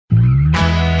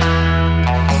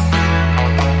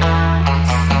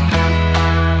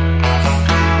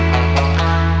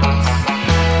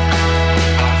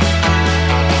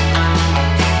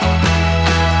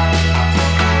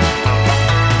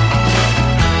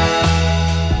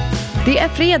Det är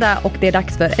fredag och det är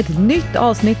dags för ett nytt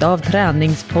avsnitt av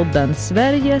Träningspodden,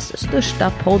 Sveriges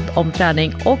största podd om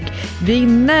träning, och vi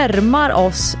närmar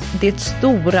oss det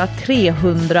stora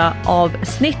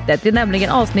 300-avsnittet. Det är nämligen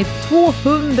avsnitt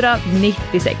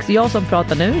 296. Jag som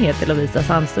pratar nu heter Lovisa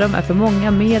Sandström, är för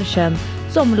många mer känd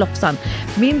som Lofsan.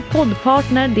 Min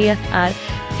poddpartner, det är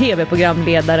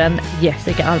tv-programledaren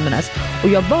Jessica Almenäs. Och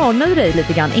jag varnade dig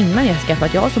lite grann innan, Jessica, för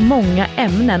att jag har så många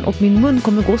ämnen och min mun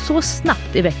kommer gå så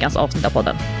snabbt i veckans avsnitt av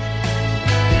podden.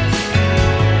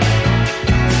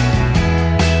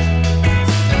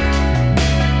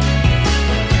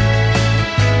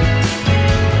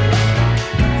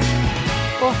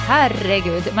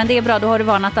 Herregud, men det är bra, då har du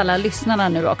varnat alla lyssnarna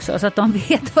nu också så att de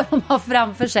vet vad de har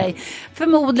framför sig.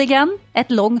 Förmodligen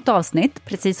ett långt avsnitt,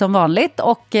 precis som vanligt,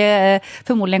 och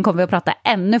förmodligen kommer vi att prata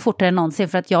ännu fortare än någonsin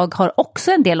för att jag har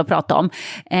också en del att prata om.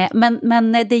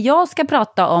 Men det jag ska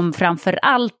prata om framför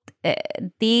allt,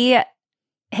 det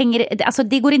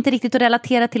går inte riktigt att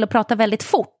relatera till att prata väldigt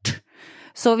fort.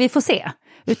 Så vi får se.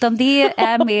 Utan det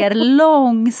är mer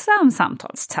långsam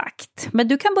samtalstakt. Men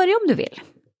du kan börja om du vill.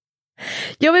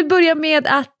 Jag vill börja med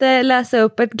att läsa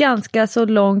upp ett ganska så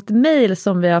långt mejl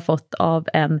som vi har fått av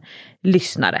en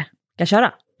lyssnare. Ska jag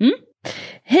köra? Mm.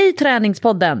 Hej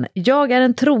Träningspodden! Jag är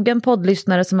en trogen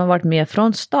poddlyssnare som har varit med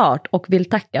från start och vill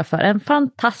tacka för en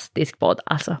fantastisk podd.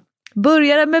 Alltså,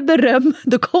 börjar det med beröm,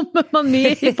 då kommer man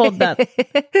med i podden.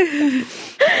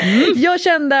 Jag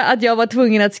kände att jag var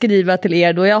tvungen att skriva till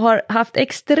er då jag har haft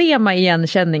extrema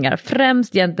igenkänningar,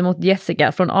 främst gentemot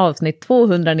Jessica från avsnitt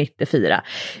 294.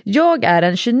 Jag är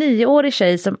en 29-årig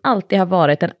tjej som alltid har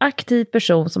varit en aktiv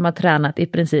person som har tränat i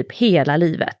princip hela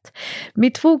livet.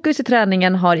 Mitt fokus i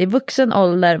träningen har i vuxen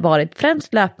ålder varit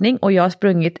främst löpning och jag har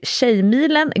sprungit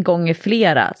Tjejmilen gånger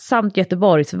flera samt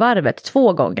Göteborgsvarvet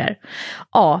 2 gånger.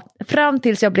 Ja, fram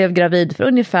tills jag blev gravid för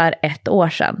ungefär 1 år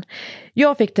sedan.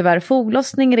 Jag fick tyvärr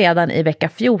foglossning redan i vecka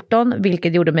 14,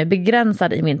 vilket gjorde mig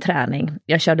begränsad i min träning.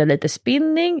 Jag körde lite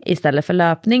spinning istället för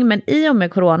löpning, men i och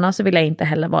med corona så ville jag inte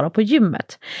heller vara på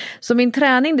gymmet. Så min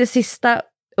träning det sista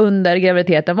under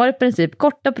graviditeten var i princip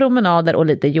korta promenader och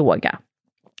lite yoga.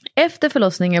 Efter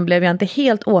förlossningen blev jag inte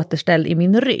helt återställd i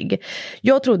min rygg.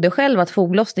 Jag trodde själv att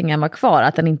foglossningen var kvar,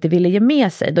 att den inte ville ge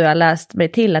med sig, då jag läst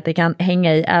mig till att det kan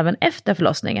hänga i även efter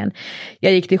förlossningen.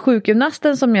 Jag gick till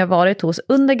sjukgymnasten som jag varit hos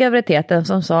under graviditeten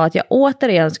som sa att jag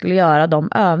återigen skulle göra de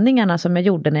övningarna som jag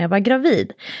gjorde när jag var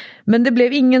gravid. Men det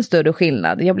blev ingen större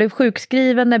skillnad. Jag blev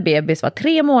sjukskriven när bebis var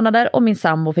 3 månader och min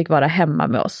sambo fick vara hemma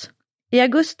med oss. I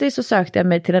augusti så sökte jag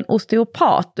mig till en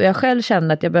osteopat och jag själv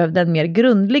kände att jag behövde en mer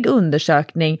grundlig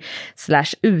undersökning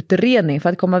 / utredning för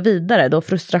att komma vidare då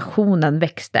frustrationen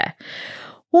växte.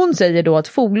 Hon säger då att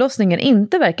foglossningen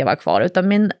inte verkar vara kvar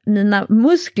utan mina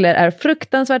muskler är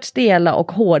fruktansvärt stela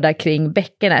och hårda kring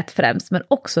bäckenet främst, men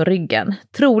också ryggen.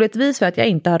 Troligtvis för att jag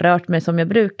inte har rört mig som jag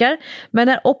brukar, men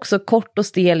är också kort och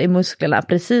stel i musklerna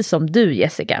precis som du,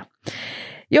 Jessica.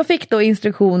 Jag fick då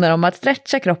instruktioner om att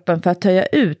stretcha kroppen för att töja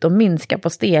ut och minska på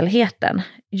stelheten.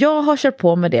 Jag har kört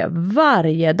på med det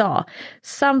varje dag.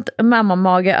 Samt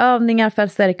mammamageövningar för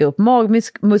att stärka upp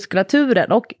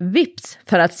magmuskulaturen och vips,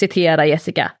 för att citera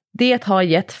Jessica. Det har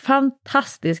gett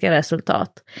fantastiska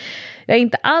resultat. Jag är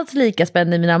inte alls lika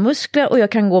spänd i mina muskler och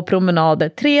jag kan gå promenader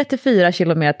 3-4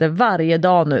 kilometer varje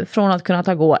dag nu från att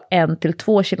kunna gå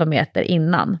 1-2 kilometer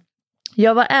innan.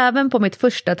 Jag var även på mitt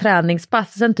första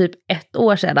träningspass sedan typ 1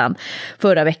 år sedan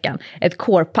förra veckan. Ett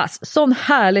corepass. Sån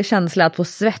härlig känsla att få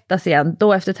svettas igen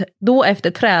då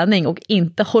efter träning och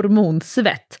inte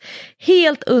hormonsvett.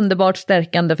 Helt underbart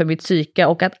stärkande för mitt psyke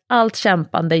och att allt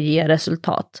kämpande ger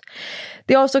resultat.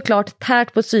 Det har såklart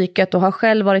tärt på psyket och har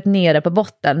själv varit nere på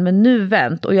botten, men nu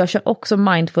vänt och jag kör också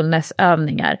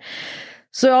mindfulness-övningar.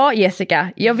 Så ja,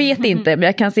 Jessica, jag vet inte, men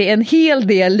jag kan se en hel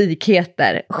del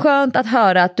likheter. Skönt att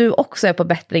höra att du också är på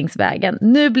bättringsvägen.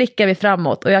 Nu blickar vi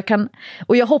framåt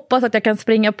och jag hoppas att jag kan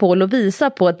springa på Lovisa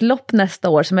på ett lopp nästa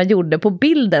år som jag gjorde på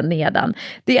bilden nedan.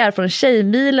 Det är från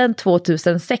Tjejmilen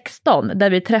 2016 där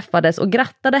vi träffades och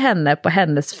grattade henne på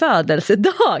hennes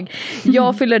födelsedag.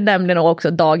 Jag fyller nämligen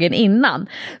också dagen innan.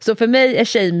 Så för mig är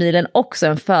Tjejmilen också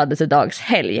en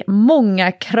födelsedagshelg.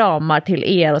 Många kramar till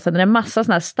er och sen är det en massa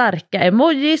såna här starka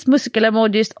emojis,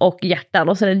 muskelemojis och hjärtan.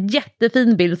 Och så är det en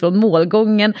jättefin bild från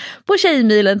målgången på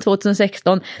Tjejmilen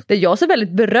 2016 där jag ser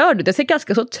väldigt berörd ut. Jag ser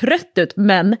ganska så trött ut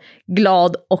men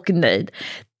glad och nöjd.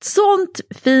 Sånt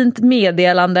fint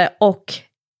meddelande och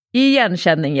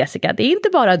igenkänning, Jessica. Det är inte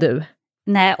bara du.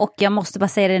 Nej, och jag måste bara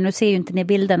säga det, nu ser ju inte ni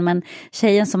bilden, men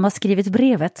tjejen som har skrivit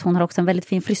brevet, hon har också en väldigt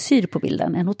fin frisyr på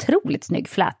bilden. En otroligt snygg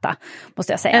fläta,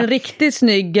 måste jag säga. En riktigt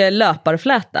snygg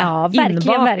löparfläta. Ja,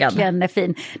 verkligen, verkligen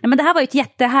fin. Nej, men det här var ju ett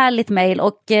jättehärligt mejl,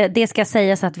 och det ska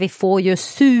sägas att vi får ju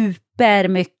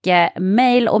mycket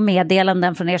mejl och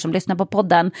meddelanden från er som lyssnar på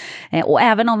podden. Och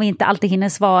även om vi inte alltid hinner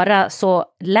svara så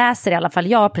läser i alla fall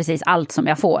jag precis allt som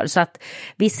jag får. Så att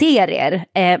vi ser er,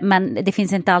 men det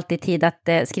finns inte alltid tid att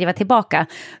skriva tillbaka.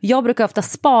 Jag brukar ofta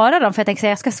spara dem, för jag tänker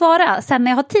att jag ska svara. Sen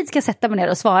när jag har tid ska jag sätta mig ner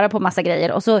och svara på massa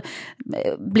grejer, och så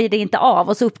blir det inte av.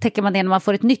 Och så upptäcker man det när man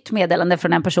får ett nytt meddelande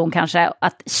från en person kanske,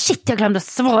 att shit, jag glömde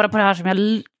svara på det här som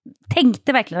jag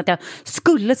tänkte verkligen att jag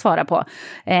skulle svara på.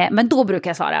 Men då brukar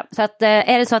jag svara. Så att,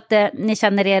 är det så att ni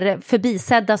känner er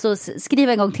förbisedda, så skriv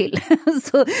en gång till.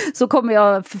 så kommer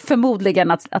jag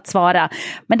förmodligen att svara.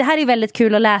 Men det här är väldigt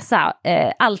kul att läsa.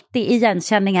 Alltid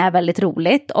igenkänning är väldigt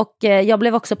roligt. Och jag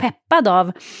blev också peppad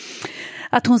av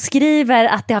att hon skriver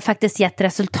att det har faktiskt gett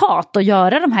resultat att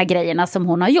göra de här grejerna som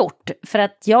hon har gjort. För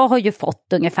att jag har ju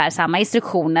fått ungefär samma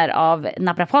instruktioner av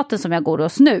naprapaten som jag går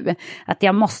hos nu. Att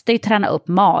jag måste ju träna upp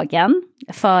magen,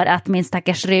 för att min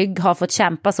stackars rygg har fått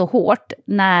kämpa så hårt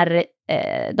när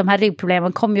de här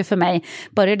ryggproblemen kom ju för mig.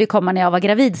 Började komma när jag var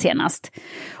gravid senast.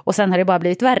 Och sen har det bara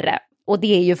blivit värre. Och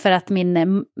det är ju för att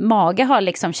min mage har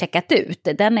liksom checkat ut.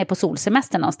 Den är på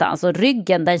solsemester någonstans. Och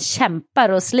ryggen, den kämpar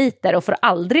och sliter och får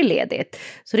aldrig ledigt.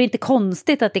 Så det är inte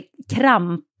konstigt att det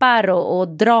krampar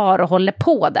och drar och håller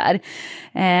på där.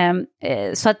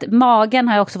 Så att magen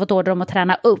har jag också fått order om att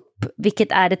träna upp.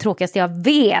 Vilket är det tråkigaste jag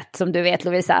vet, som du vet,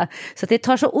 Lovisa. Så det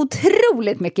tar så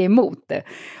otroligt mycket emot.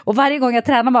 Och varje gång jag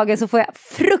tränar magen så får jag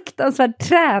fruktansvärd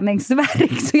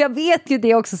träningsvärk. Så jag vet ju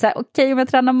det också. Okej, om jag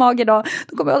tränar magen då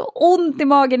kommer jag ha ont i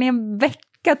magen i en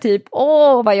vecka typ.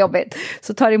 Vad jobbigt.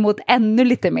 Så tar det emot ännu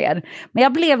lite mer. Men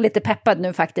jag blev lite peppad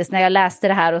nu faktiskt när jag läste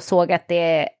det här och såg att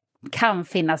det kan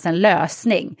finnas en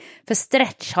lösning. För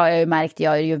stretch har jag ju märkt,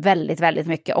 jag är ju väldigt, väldigt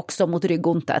mycket också mot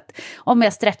ryggontet. Om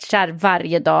jag stretchar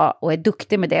varje dag och är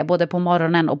duktig med det, både på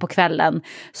morgonen och på kvällen,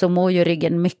 så mår ju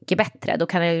ryggen mycket bättre. Då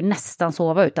kan jag ju nästan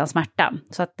sova utan smärta.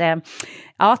 Så att,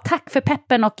 ja, tack för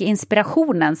peppen och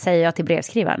inspirationen, säger jag till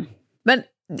brevskrivaren. Men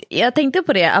jag tänkte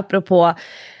på det apropå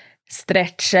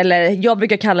stretch, eller jag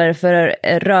brukar kalla det för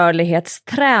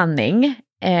rörlighetsträning.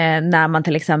 När man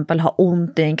till exempel har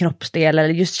ont i en kroppsdel eller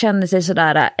just känner sig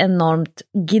sådär enormt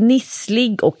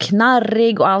gnisslig och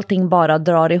knarrig och allting bara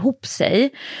drar ihop sig.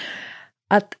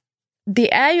 Att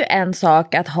det är ju en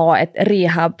sak att ha ett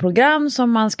rehabprogram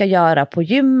som man ska göra på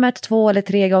gymmet 2 eller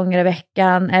 3 gånger i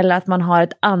veckan, eller att man har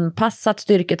ett anpassat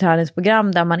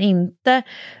styrketräningsprogram där man inte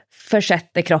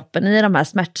försätter kroppen i de här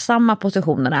smärtsamma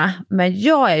positionerna. Men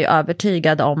jag är ju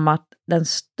övertygad om att den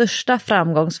största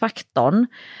framgångsfaktorn,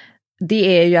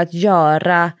 det är ju att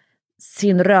göra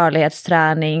sin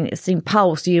rörlighetsträning, sin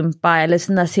pausgympa eller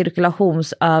sina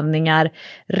cirkulationsövningar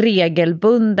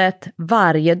regelbundet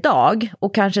varje dag.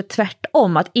 Och kanske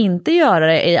tvärtom, att inte göra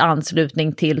det i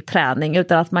anslutning till träning,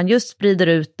 utan att man just sprider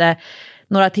ut det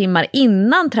några timmar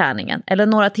innan träningen eller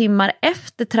några timmar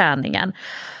efter träningen.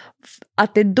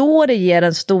 Att det är då det ger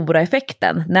den stora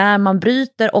effekten. När man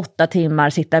bryter 8 timmar,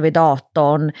 sitta vid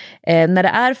datorn, när det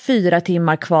är 4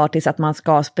 timmar kvar tills att man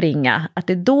ska springa. Att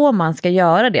det är då man ska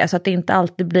göra det, så att det inte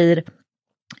alltid blir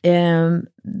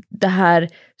det här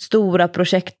stora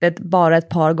projektet bara ett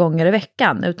par gånger i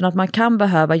veckan. Utan att man kan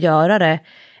behöva göra det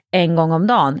en gång om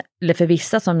dagen. Eller för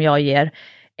vissa som jag ger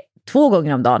 2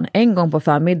 gånger om dagen, en gång på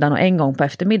förmiddagen och en gång på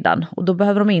eftermiddagen. Och då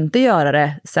behöver de inte göra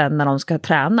det sen när de ska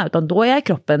träna, utan då är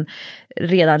kroppen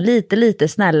redan lite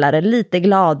snällare, lite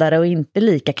gladare och inte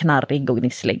lika knarrig och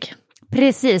gnisslig.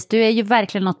 Precis, du är ju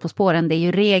verkligen något på spåren. Det är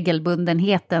ju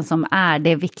regelbundenheten som är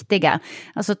det viktiga.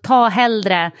 Alltså ta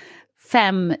hellre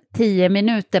 5-10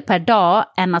 minuter per dag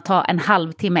än att ta en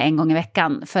halvtimme en gång i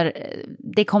veckan. För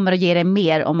det kommer att ge dig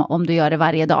mer om du gör det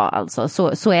varje dag. Alltså.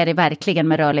 Så är det verkligen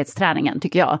med rörlighetsträningen,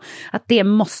 tycker jag. Att det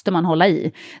måste man hålla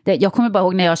i. Jag kommer bara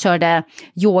ihåg när jag körde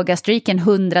yogastreaken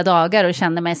 100 dagar och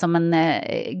kände mig som en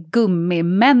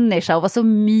gummimänniska och var så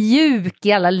mjuk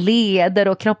i alla leder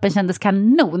och kroppen kändes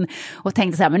kanon. Och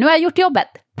tänkte så här, men nu har jag gjort jobbet.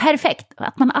 Perfekt,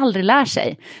 att man aldrig lär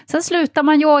sig. Sen slutar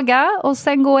man yoga och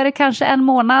sen går det kanske 1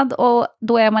 månad och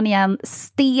då är man igen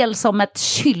stel som ett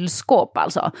kylskåp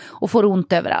alltså och får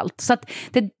ont överallt. Så att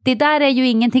det där är ju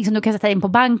ingenting som du kan sätta in på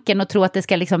banken och tro att det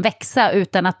ska liksom växa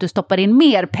utan att du stoppar in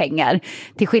mer pengar.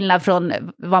 Till skillnad från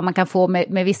vad man kan få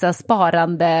med vissa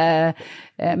sparande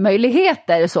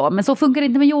möjligheter. Så. Men så funkar det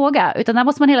inte med yoga, utan där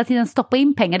måste man hela tiden stoppa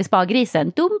in pengar i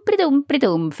spargrisen.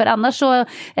 Dumpri-dumpri-dum, för annars så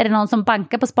är det någon som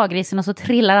bankar på spargrisen och så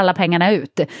trillar alla pengarna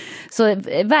ut. Så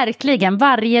verkligen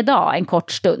varje dag en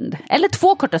kort stund. Eller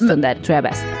 2 korta stunder tror jag är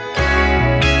bäst.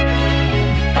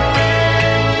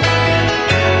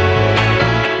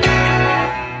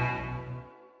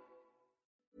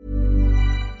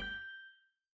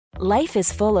 Life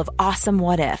is full of awesome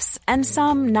what-ifs, and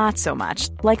some not so much,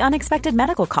 like unexpected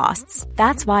medical costs.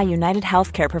 That's why United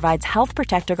Healthcare provides Health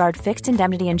Protector Guard fixed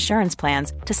indemnity insurance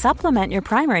plans to supplement your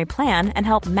primary plan and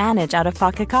help manage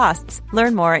out-of-pocket costs.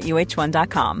 Learn more at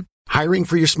uh1.com. Hiring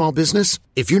for your small business?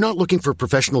 If you're not looking for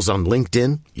professionals on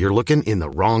LinkedIn, you're looking in the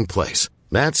wrong place.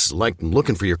 That's like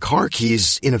looking for your car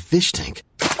keys in a fish tank.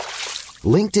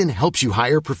 LinkedIn helps you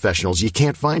hire professionals you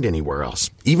can't find anywhere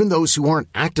else, even those who aren't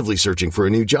actively searching for a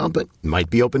new job but might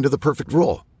be open to the perfect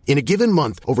role. In a given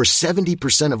month, over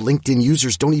 70% of LinkedIn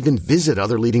users don't even visit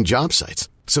other leading job sites.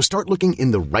 So start looking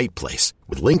in the right place.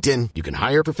 With LinkedIn, you can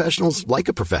hire professionals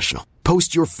like a professional.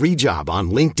 Post your free job on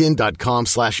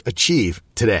linkedin.com/achieve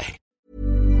today.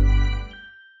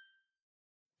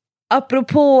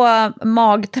 Apropå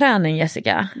magträning,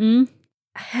 Jessica.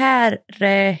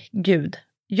 Herregud.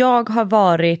 Jag har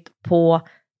varit på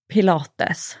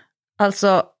pilates.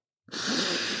 Alltså,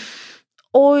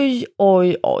 oj.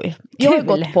 Jag har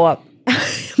gått på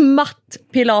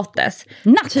mattpilates.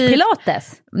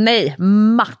 Nattpilates? Nej,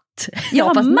 matt.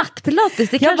 Ja, fast mattpilates,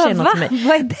 det kanske är något för mig.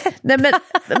 Vad är det? Nej, men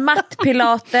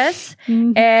mattpilates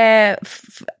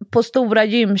på stora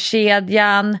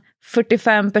gymkedjan.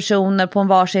 45 personer på en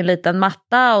varsin liten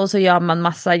matta och så gör man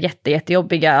massa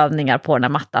jättejobbiga övningar på den här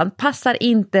mattan. Passar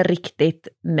inte riktigt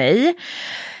mig.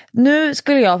 Nu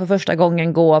skulle jag för första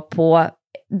gången gå på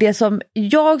det som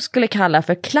jag skulle kalla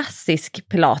för klassisk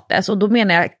pilates, och då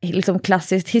menar jag liksom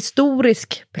klassiskt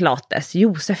historisk pilates.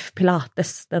 Josef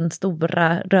Pilates, den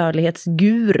stora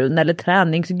rörlighetsgurun eller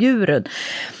träningsgurun.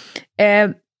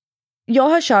 Jag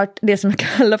har kört det som jag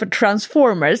kallar för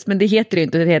Transformers, men det heter det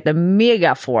inte, det heter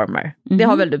Megaformer. Det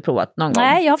har väl du provat någon gång?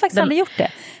 Nej, jag har faktiskt aldrig gjort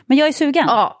det. Men jag är sugen.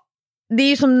 Ja, det är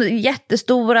ju som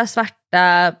jättestora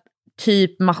svarta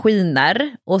typ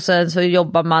maskiner, och sen så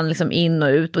jobbar man liksom in och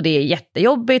ut och det är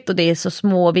jättejobbigt och det är så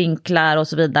små vinklar och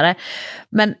så vidare.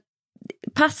 Men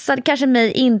passade kanske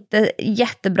mig inte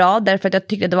jättebra, därför att jag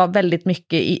tyckte att det var väldigt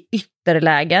mycket i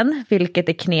ytterlägen, vilket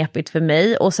är knepigt för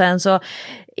mig. Och sen så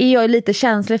är jag lite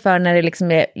känslig för när det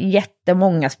liksom är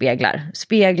jättemånga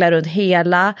speglar runt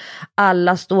hela,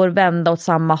 alla står vända åt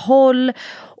samma håll,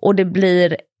 och det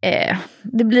blir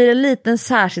en liten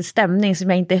särskild stämning som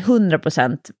jag inte är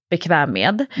 100% bekväm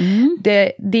med.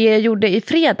 Det jag gjorde i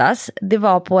fredags, det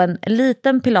var på en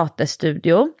liten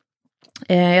pilatesstudio.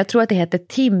 Jag tror att det heter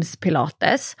Teams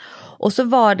Pilates. Och så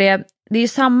var det är ju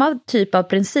samma typ av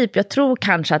princip. Jag tror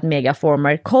kanske att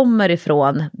Megaformer kommer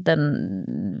ifrån den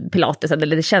pilates,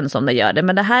 eller det känns som det gör det.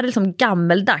 Men det här är liksom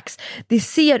gammeldags. Det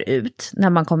ser ut när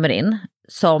man kommer in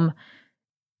som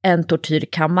en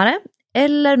tortyrkammare,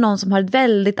 eller någon som har ett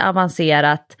väldigt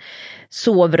avancerat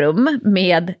sovrum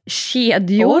med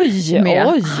kedjor,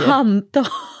 med handtag.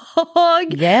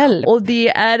 Hjälp. Och det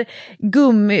är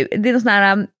gummi, det är någon sån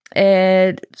här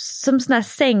som såna här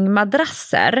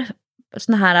sängmadrasser,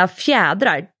 såna här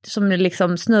fjädrar som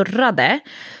liksom snurrade,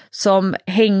 som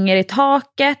hänger i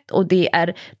taket, och det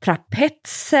är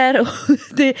trapetser, och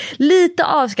det är lite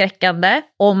avskräckande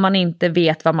om man inte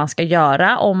vet vad man ska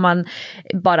göra, om man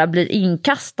bara blir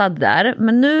inkastad där.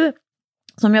 Men nu,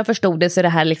 som jag förstod det, så är det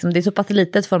här liksom, det är så pass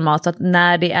litet format så att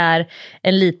när det är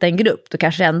en liten grupp, då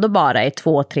kanske ändå bara är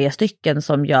 2-3 stycken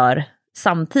som gör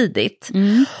samtidigt.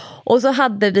 Och så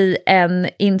hade vi en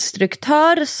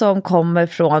instruktör som kommer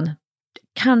från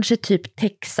kanske typ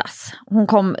Texas. Hon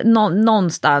kom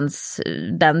någonstans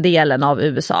den delen av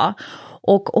USA.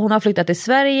 Och hon har flyttat till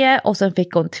Sverige, och sen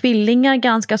fick hon tvillingar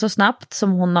ganska så snabbt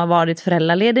som hon har varit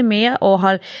föräldraledig med, och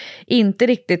har inte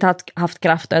riktigt haft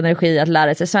kraft och energi att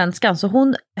lära sig svenskan. Så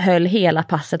hon höll hela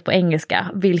passet på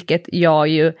engelska, vilket jag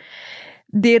ju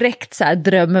direkt så här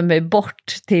drömmer mig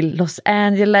bort till Los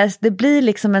Angeles. Det blir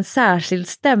liksom en särskild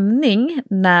stämning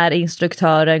när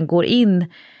instruktören går in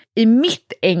i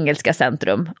mitt engelska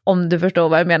centrum, om du förstår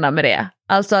vad jag menar med det.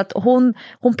 Alltså att hon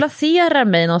placerar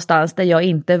mig någonstans där jag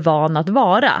inte är van att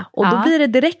vara. Och då blir det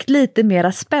direkt lite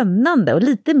mer spännande och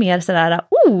lite mer sådär,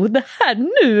 det här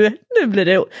nu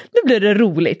blir det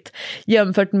roligt.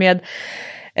 Jämfört med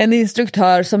en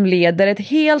instruktör som leder ett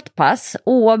helt pass,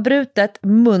 oavbrutet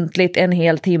muntligt en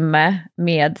hel timme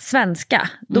med svenska.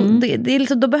 Det är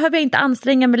liksom, då behöver jag inte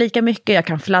anstränga mig lika mycket. Jag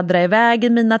kan fladdra iväg i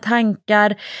mina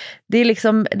tankar. Det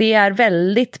är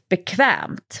väldigt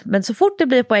bekvämt. Men så fort det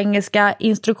blir på engelska,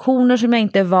 instruktioner som jag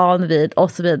inte är van vid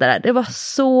och så vidare. Det var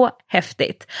så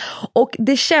häftigt. Och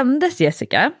det kändes,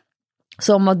 Jessica,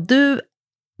 som att du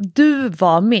du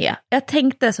var med. Jag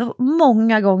tänkte så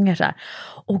många gånger så här,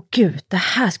 åh gud, det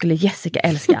här skulle Jessica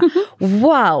älska.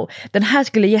 Wow, den här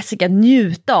skulle Jessica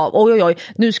njuta av. Oj,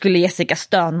 nu skulle Jessica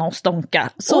stöna och stånka.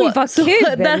 Oj, vad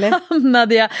kul! Där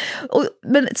hamnade jag.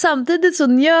 Men samtidigt så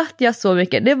njöt jag så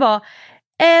mycket. Det var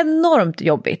enormt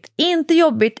jobbigt. Inte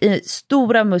jobbigt i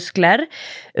stora muskler,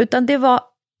 utan det var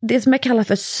det som jag kallar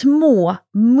för små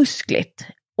muskligt.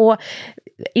 Och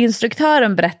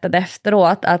instruktören berättade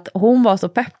efteråt att hon var så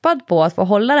peppad på att få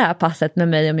hålla det här passet med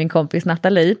mig och min kompis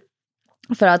Nathalie.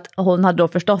 För att hon hade då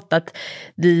förstått att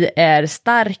vi är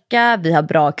starka, vi har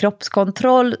bra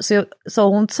kroppskontroll. Så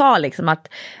hon sa liksom att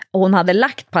hon hade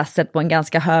lagt passet på en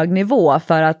ganska hög nivå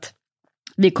för att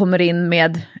vi kommer in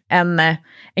med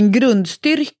en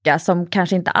grundstyrka som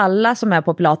kanske inte alla som är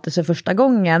på pilates för första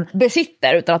gången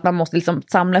besitter, utan att man måste liksom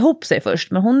samla ihop sig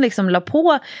först. Men hon liksom la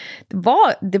på,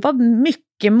 det var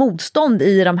mycket motstånd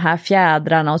i de här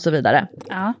fjädrarna och så vidare.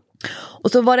 Ja.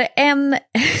 Och så var det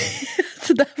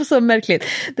så det var så märkligt.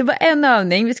 Det var en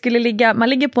övning, man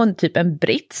ligger på en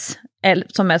brits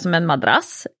som är som en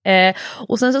madrass.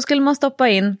 Och sen så skulle man stoppa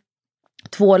in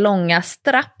 2 långa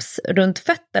straps runt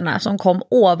fötterna som kom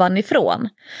ovanifrån.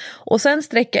 Och sen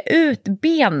sträcka ut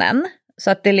benen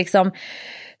så att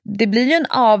det blir ju en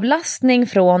avlastning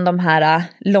från de här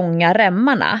långa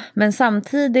remmarna. Men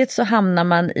samtidigt så hamnar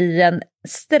man i en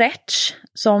stretch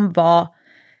som var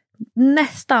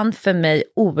nästan för mig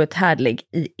outhärdlig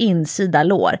i insida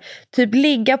lår. Typ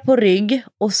ligga på rygg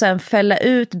och sen fälla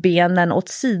ut benen åt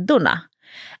sidorna.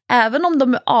 Även om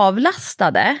de är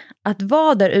avlastade, att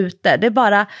vara där ute, det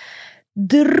bara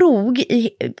drog i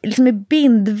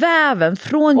bindväven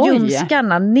från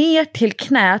ljumskarna ner till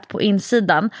knät på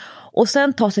insidan. Och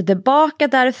sen ta sig tillbaka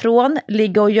därifrån,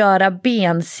 ligga och göra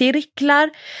bencirklar.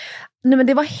 Nej, men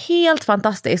det var helt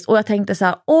fantastiskt. Och jag tänkte så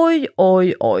här, oj.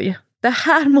 Det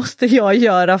här måste jag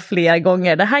göra fler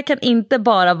gånger. Det här kan inte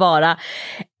bara vara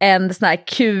en sån här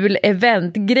kul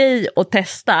eventgrej att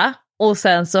testa. Och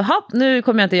sen så, nu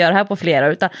kommer jag inte göra det här på flera,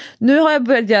 utan nu har jag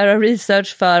börjat göra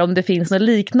research för om det finns några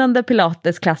liknande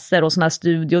pilatesklasser och såna här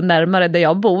studior närmare där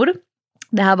jag bor.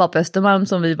 Det här var på Östermalm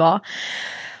som vi var.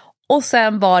 Och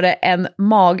sen var det en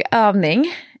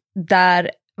magövning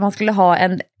där man skulle ha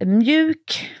en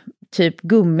mjuk typ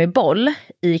gummiboll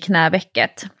i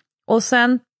knävecket. Och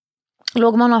sen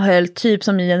låg man och höll typ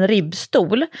som i en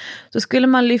ribbstol. Så skulle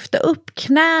man lyfta upp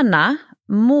knäna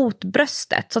mot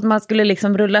bröstet så att man skulle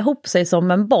liksom rulla ihop sig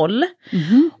som en boll.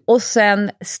 Och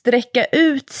sen sträcka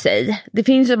ut sig. Det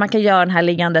finns ju, man kan göra den här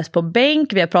liggandes på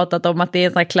bänk. Vi har pratat om att det är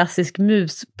en sån här klassisk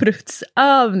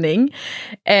musprutsövning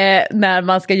när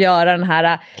man ska göra den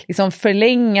här liksom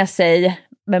förlänga sig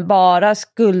men bara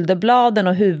skulderbladen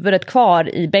och huvudet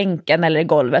kvar i bänken eller i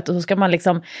golvet. Och så ska man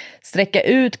liksom sträcka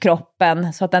ut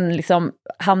kroppen så att den liksom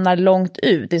hamnar långt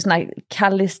ut. Det är sån här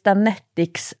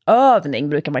calisthenics-övning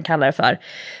brukar man kalla det för.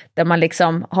 Där man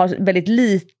liksom har väldigt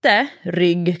lite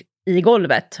rygg i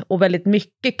golvet och väldigt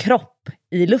mycket kropp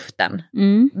i luften.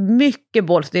 Mycket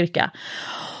bålstyrka.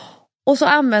 Och så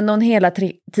använder hon hela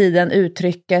tiden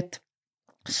uttrycket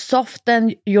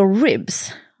soften your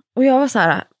ribs. Och jag var så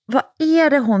här, vad är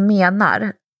det hon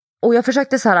menar? Och jag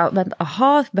försökte så här,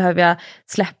 behöver jag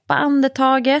släppa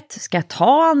andetaget? Ska jag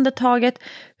ta andetaget?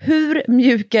 Hur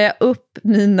mjukar jag upp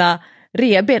mina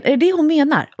revben? Är det det hon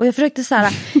menar? Och jag försökte så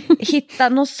här, hitta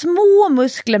några små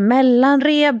muskler mellan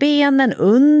revbenen,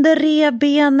 under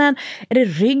revbenen. Är det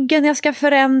ryggen jag ska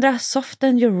förändra?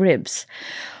 Soften your ribs.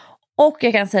 Och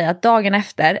jag kan säga att dagen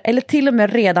efter, eller till och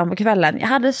med redan på kvällen, jag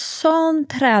hade sån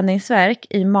träningsvärk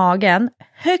i magen,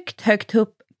 högt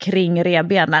upp kring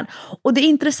revbenen. Och det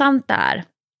intressanta är,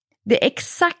 det är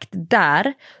exakt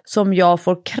där som jag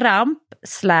får kramp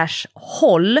 /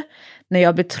 håll när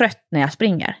jag blir trött när jag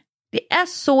springer. Det är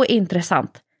så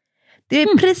intressant. Det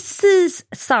är precis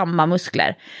samma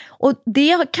muskler. Och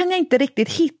det kan jag inte riktigt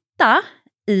hitta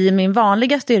i min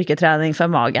vanliga styrketräning för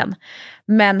magen.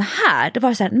 Men här, det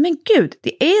var så här, men gud,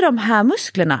 det är de här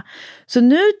musklerna. Så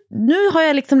nu har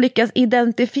jag liksom lyckats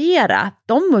identifiera,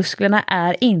 de musklerna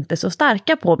är inte så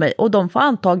starka på mig. Och de får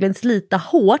antagligen slita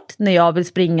hårt när jag vill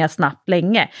springa snabbt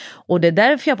länge. Och det är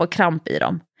därför jag får kramp i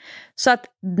dem. Så att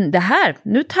det här,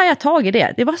 nu tar jag tag i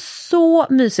det. Det var så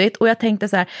mysigt och jag tänkte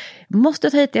så här, jag måste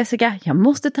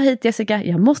ta hit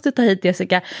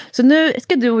Jessica. Så nu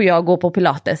ska du och jag gå på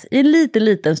pilates i en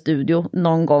liten studio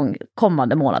någon gång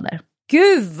kommande månader.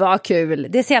 Gud vad kul,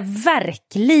 det ser jag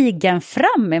verkligen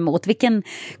fram emot, vilken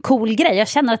cool grej. Jag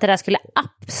känner att det där skulle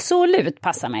absolut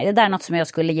passa mig, det där är något som jag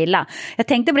skulle gilla. Jag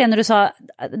tänkte på det när du sa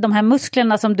de här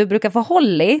musklerna som du brukar få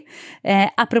håll i.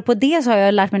 Apropå det så har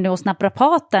jag lärt mig nu hos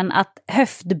naprapaten att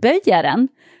höftböjaren,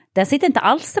 den sitter inte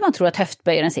alls där man tror att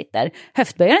höftböjaren sitter.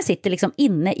 Höftböjaren sitter liksom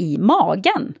inne i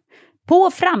magen.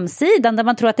 På framsidan där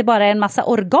man tror att det bara är en massa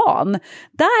organ.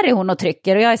 Där är hon och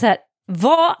trycker och jag är så här,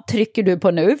 vad trycker du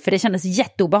på nu? För det kändes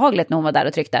jätteobehagligt när hon var där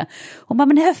och tryckte. Hon bara,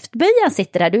 men höftböjaren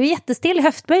sitter där, du är jättestill i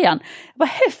höftböjaren. Jag bara,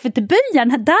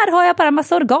 höftböjaren? Där har jag bara en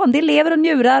massa organ, det är lever och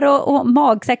njurar och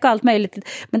magsäck och allt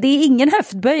möjligt. Men det är ingen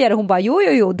höftböjare. Hon bara,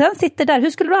 jo, den sitter där. Hur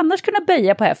skulle du annars kunna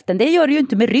böja på höften? Det gör du ju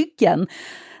inte med ryggen.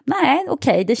 Nej,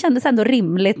 okej, det kändes ändå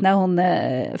rimligt när hon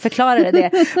förklarade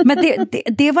det. Men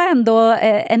det var ändå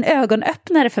en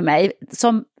ögonöppnare för mig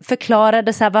som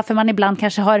förklarade så här, varför man ibland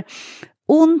kanske har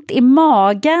ont i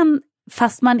magen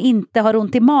fast man inte har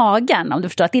ont i magen, om du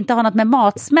förstår, att det inte har något med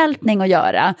matsmältning att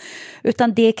göra,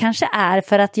 utan det kanske är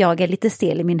för att jag är lite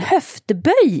stel i min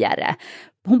höftböjare.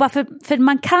 Hon bara, för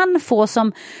man kan få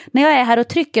som, när jag är här och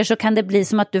trycker så kan det bli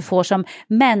som att du får som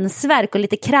mensvärk och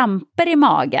lite kramper i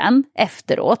magen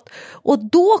efteråt. Och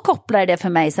då kopplar det för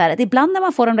mig så här att ibland när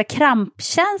man får de där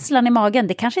krampkänslan i magen,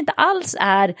 det kanske inte alls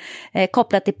är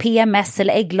kopplat till PMS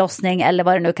eller ägglossning eller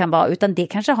vad det nu kan vara, utan det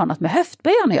kanske har något med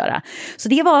höftböjan att göra. Så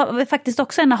det var faktiskt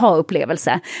också en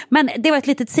aha-upplevelse. Men det var ett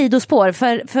litet sidospår,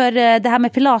 för det här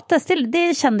med pilates,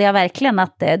 det kände jag verkligen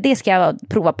att det ska jag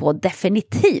prova på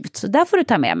definitivt. Så där får du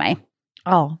ta med mig.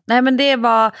 Ja, nej men det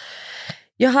var,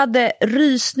 jag hade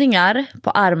rysningar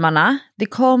på armarna. Det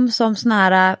kom som såna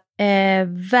här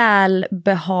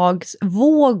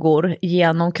välbehagsvågor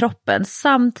genom kroppen.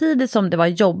 Samtidigt som det var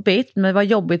jobbigt, men det var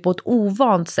jobbigt på ett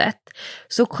ovant sätt,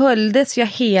 så sköljdes jag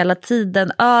hela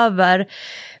tiden över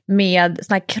med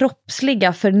såna här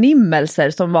kroppsliga förnimmelser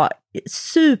som var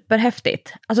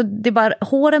superhäftigt. Alltså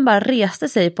håren bara reste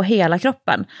sig på hela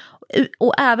kroppen.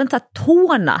 Och även så att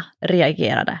tårna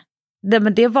reagerade.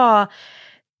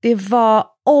 Det var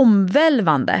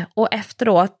omvälvande. Och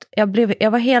efteråt,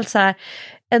 jag var helt så här,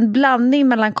 en blandning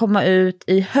mellan komma ut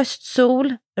i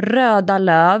höstsol, röda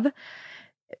löv.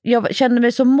 Jag kände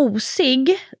mig så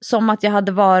mosig, som att jag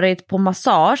hade varit på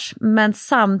massage, men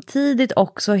samtidigt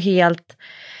också helt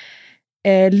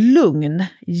lugn,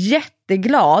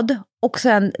 jätteglad. Och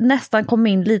sen nästan kom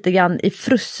in lite grann i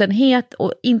frussenhet,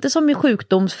 och inte som i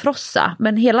sjukdomsfrossa,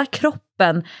 men hela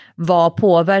kroppen var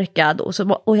påverkad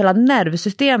och hela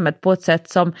nervsystemet på ett sätt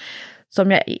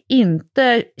som jag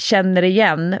inte känner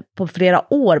igen på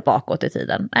flera år bakåt i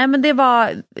tiden. Nej, men det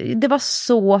var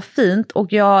så fint,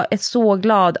 och jag är så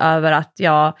glad över att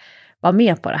jag var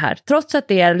med på det här. Trots att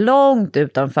det är långt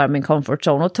utanför min comfort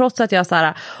zone, och trots att jag så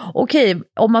här, okej,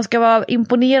 om man ska vara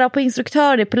imponerad på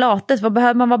instruktören i pilates, vad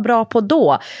behöver man vara bra på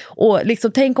då? Och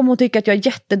liksom, tänk om hon tycker att jag är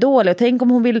jättedålig, och tänk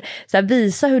om hon vill så här,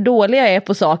 visa hur dålig jag är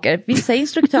på saker. Vissa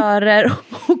instruktörer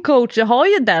och coacher har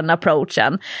ju den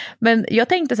approachen. Men jag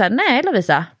tänkte så här, nej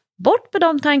Lovisa, bort med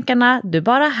de tankarna, du är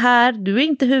bara här, du är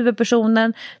inte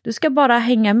huvudpersonen, du ska bara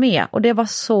hänga med. Och det var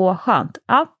så skönt.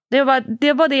 Ja, det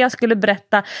var det jag skulle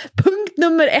berätta. Punkt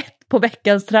nummer 1 på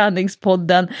veckans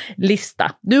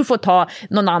träningspodden-lista. Du får ta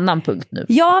någon annan punkt nu.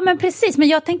 Ja, men precis. Men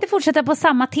jag tänkte fortsätta på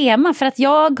samma tema, för att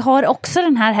jag har också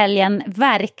den här helgen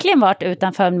verkligen varit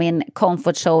utanför min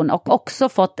comfort zone och också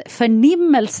fått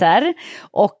förnimmelser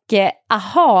och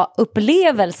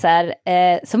aha-upplevelser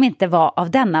som inte var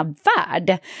av denna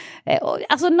värld.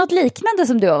 Alltså något liknande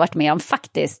som du har varit med om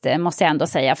faktiskt, måste jag ändå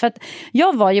säga. För att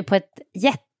jag var ju på ett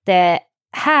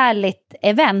härligt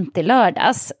event i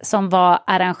lördags som var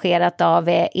arrangerat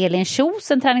av Elin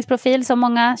Kjos, en träningsprofil som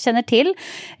många känner till,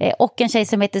 och en tjej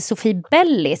som heter Sofie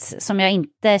Bellis som jag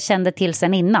inte kände till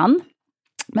sedan innan.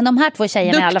 Men de här två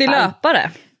tjejerna i alla fall. Duktig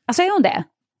löpare. Alltså är hon det?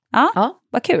 Ja.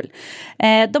 Vad kul.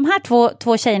 De här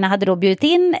två tjejerna hade då bjudit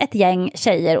in ett gäng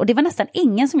tjejer, och det var nästan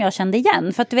ingen som jag kände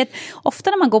igen. För att du vet, ofta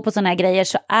när man går på såna här grejer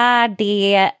så är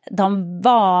det de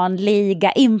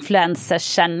vanliga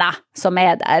influencerserna som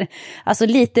är där. Alltså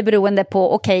lite beroende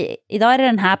på, okej, idag är det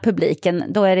den här publiken,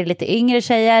 då är det lite yngre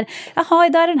tjejer. Jaha,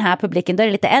 idag är det den här publiken, då är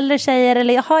det lite äldre tjejer.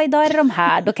 Eller jaha, idag är det de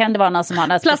här, då kan det vara någon som har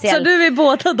något speciellt. Platsar du i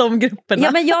båda de grupperna?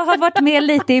 Ja, men jag har varit med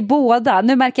lite i båda.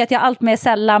 Nu märker jag att jag allt mer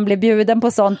sällan blir bjuden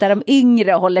på sånt där de yngre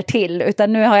håller till,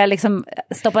 utan nu har jag liksom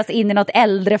stoppats in i något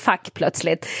äldre fack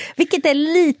plötsligt, vilket är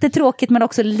lite tråkigt men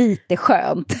också lite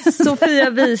skönt. Sofia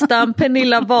Wistam,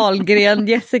 Pernilla Wahlgren,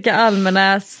 Jessica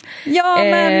Almenäs,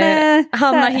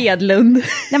 Hanna Hedlund.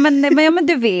 Nej, men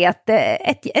du vet,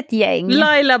 ett gäng.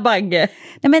 Laila Bagge.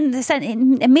 Nej, men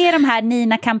sen, med de här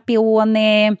Nina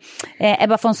Campioni,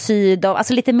 Ebba von Sydow,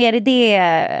 alltså lite mer i det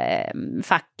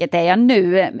facket är jag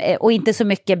nu, och inte så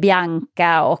mycket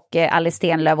Bianca och Alice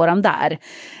Stenlöf och de där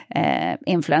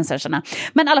influencersarna.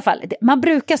 Men i alla fall, man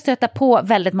brukar stöta på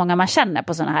väldigt många man känner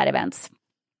på såna här events.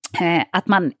 att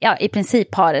man i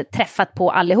princip har träffat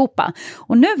på allihopa.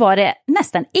 Och nu var det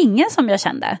nästan ingen som jag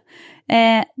kände.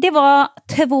 Det var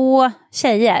 2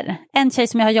 tjejer. En tjej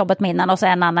som jag har jobbat med innan och så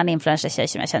en annan influencer-tjej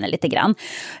som jag känner lite grann.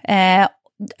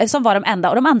 Som var de enda.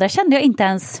 Och de andra kände jag inte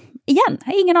ens igen.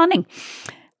 Jag har ingen aning.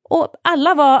 Och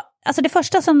alla var... Alltså det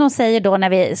första som de säger då när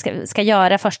vi ska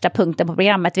göra första punkten på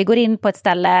programmet. Vi går in på ett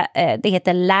ställe, det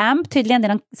heter LAMP tydligen. Det är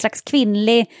någon slags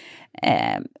kvinnlig...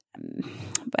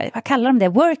 vad kallar de det?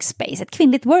 Workspace. Ett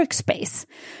kvinnligt workspace.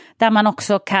 Där man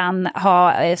också kan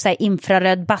ha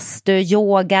infraröd bastu,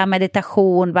 yoga,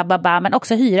 meditation, men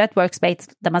också hyra ett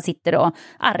workspace där man sitter och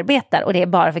arbetar. Och det är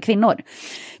bara för kvinnor.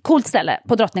 Coolt ställe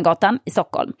på Drottninggatan i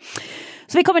Stockholm.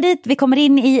 Så vi kommer dit, vi kommer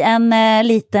in i en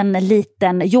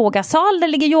liten yogasal. Där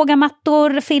ligger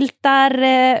yogamattor,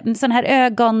 filtar, sån här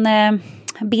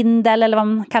ögonbindel eller vad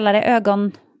man kallar det,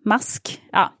 ögonmask.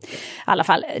 Ja, i alla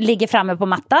fall, ligger framme på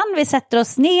mattan. Vi sätter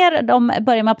oss ner, de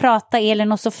börjar med att prata,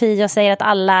 Elin och Sofie, och säger att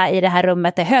alla i det här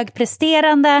rummet är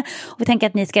högpresterande. Och vi tänker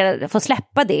att ni ska få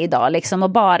släppa det idag liksom,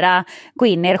 och bara gå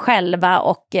in i er själva.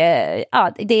 Och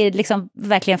det är liksom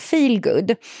verkligen feel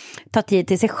good. Ta tid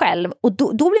till sig själv. Och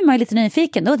då blir man ju lite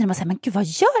nyfiken. Då undrar man sig, men gud, vad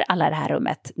gör alla i det här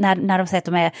rummet? När de säger att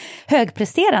de är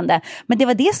högpresterande. Men det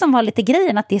var det som var lite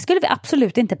grejen, att det skulle vi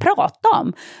absolut inte prata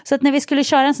om. Så att när vi skulle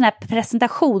köra en sån här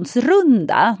presentationsrunda,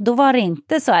 då var det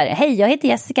inte så här, hej, jag heter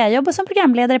Jessica, jag jobbar som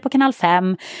programledare på Kanal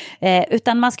 5,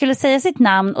 utan man skulle säga sitt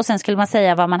namn och sen skulle man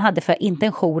säga vad man hade för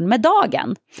intention med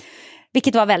dagen.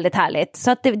 Vilket var väldigt härligt.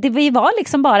 Så att vi var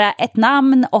liksom bara ett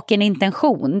namn och en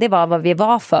intention. Det var vad vi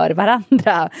var för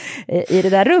varandra i det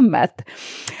där rummet.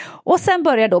 Och sen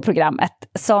började då programmet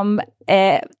som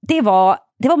det var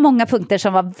många punkter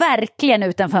som var verkligen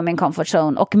utanför min comfort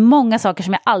zone och många saker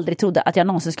som jag aldrig trodde att jag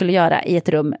någonsin skulle göra i ett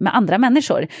rum med andra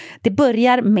människor. Det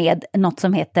börjar med något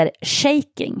som heter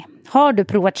shaking. Har du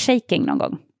provat shaking någon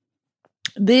gång?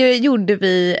 Det gjorde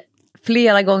vi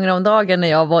flera gånger om dagen när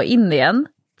jag var i Indien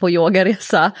på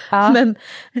yogaresa. Ja. Men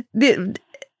det är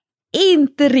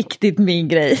inte riktigt min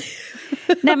grej.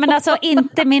 Nej, men alltså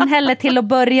inte min heller till att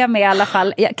börja med i alla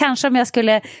fall. Kanske om jag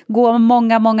skulle gå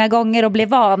många gånger och bli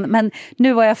van. Men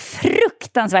nu var jag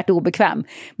fruktansvärt obekväm.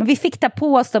 Men vi fick ta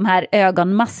på oss de här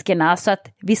ögonmaskerna så att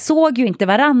vi såg ju inte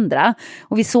varandra.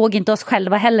 Och vi såg inte oss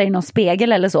själva heller i någon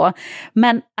spegel eller så.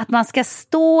 Men att man ska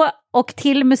stå och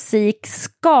till musik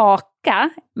skaka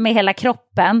med hela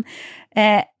kroppen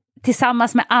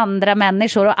tillsammans med andra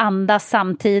människor och andas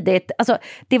samtidigt. Alltså,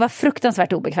 det var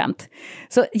fruktansvärt obekvämt.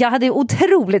 Så jag hade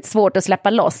otroligt svårt att släppa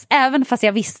loss. Även fast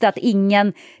jag visste att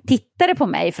ingen tittade på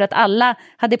mig. För att alla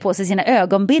hade på sig sina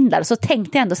ögonbindlar. Så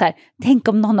tänkte jag ändå så här, tänk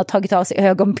om någon har tagit av sig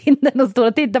ögonbindeln och står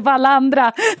och tittar på alla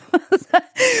andra.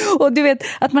 Och du vet,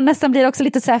 att man nästan blir också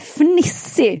lite så här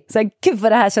fnissig. Så här, gud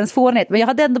vad det här känns fånigt. Men jag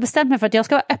hade ändå bestämt mig för att jag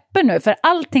ska vara öppen nu för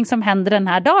allting som händer den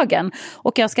här dagen.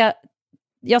 Och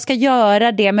jag ska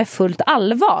göra det med fullt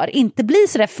allvar. Inte bli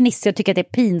så där fnissig och tycka att det är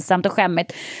pinsamt och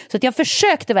skämmigt. Så att jag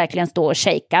försökte verkligen stå och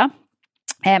shaka.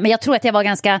 Men jag tror att jag var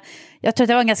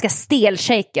en ganska stel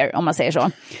shaker, om man säger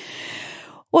så.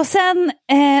 Och sen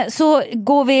så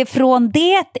går vi från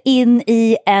det in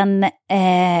i en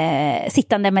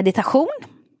sittande meditation.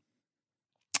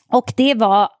 Och det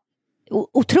var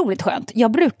otroligt skönt.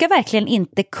 Jag brukar verkligen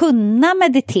inte kunna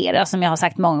meditera, som jag har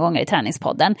sagt många gånger i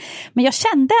träningspodden. Men jag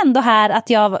kände ändå här att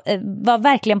jag var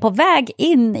verkligen på väg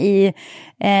in i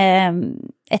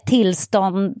ett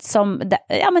tillstånd som,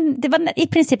 ja, men det var i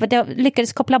princip att jag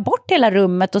lyckades koppla bort hela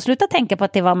rummet och sluta tänka på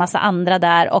att det var en massa andra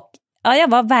där. Och ja, jag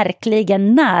var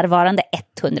verkligen närvarande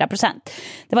 100%.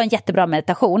 Det var en jättebra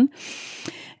meditation.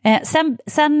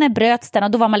 Sen bröts den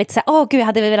och då var man lite så här, gud, jag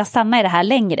hade velat stanna i det här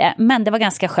längre. Men det var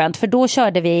ganska skönt, för då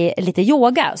körde vi lite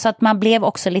yoga så att man blev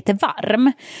också lite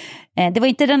varm. Det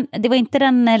var inte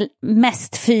den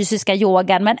mest fysiska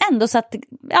yogan, men ändå så att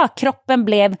kroppen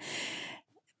blev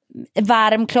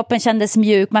varm, kroppen kändes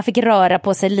mjuk, man fick röra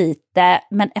på sig lite,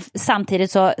 men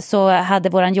samtidigt så hade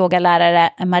våran yogalärare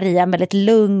Maria en väldigt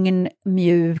lugn,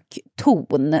 mjuk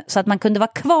ton, så att man kunde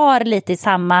vara kvar lite i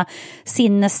samma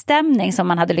sinnesstämning som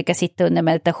man hade lyckats sitta under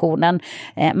meditationen,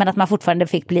 men att man fortfarande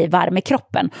fick bli varm i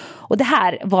kroppen. Och det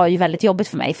här var ju väldigt jobbigt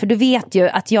för mig, för du vet ju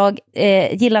att jag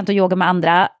gillar inte att yoga med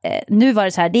andra. Nu var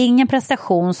det så här, det är ingen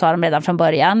prestation, sa de redan från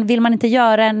början. Vill man inte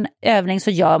göra en övning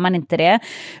så gör man inte det,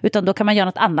 utan då kan man göra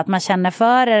något annat man känner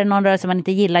för. Är det någon rörelse man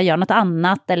inte gillar, gör något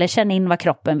annat, eller känn in vad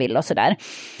kroppen vill och sådär.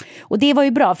 Och det var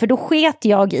ju bra, för då sket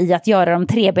jag i att göra de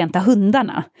trebenta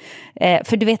hundarna.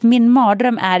 För du vet, min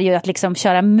mardröm är ju att liksom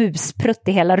köra musprutt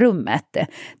i hela rummet.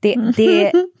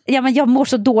 Ja, men jag mår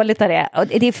så dåligt av det. Och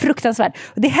det är fruktansvärt.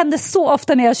 Och det händer så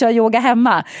ofta när jag kör yoga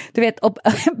hemma. Du vet, och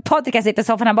Patrik sitter i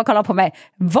soffan, han bara kollar på mig.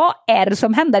 Vad är det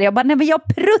som händer? Jag bara, nej men jag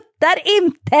pruttar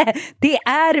inte. Det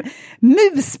är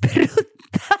muspruttar.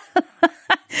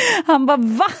 Han bara,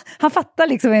 va? Han fattar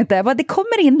liksom inte. Jag bara, det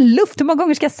kommer in luft. Hur många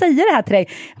gånger ska jag säga det här till dig?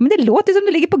 Men det låter som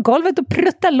du ligger på golvet och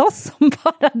pruttar loss som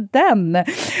bara den.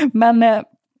 Men...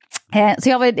 Så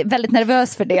jag var väldigt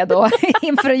nervös för det då,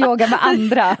 inför att yoga med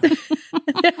andra.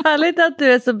 Det är härligt att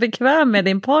du är så bekväm med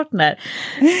din partner.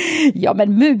 Ja,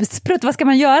 men musprutt, vad ska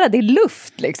man göra? Det är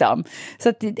luft liksom. Så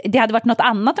att det hade varit något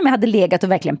annat om jag hade legat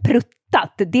och verkligen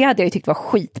pruttat. Det hade jag ju tyckt var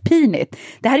skitpinigt.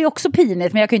 Det här är ju också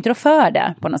pinigt, men jag kan ju inte rå för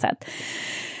det på något sätt.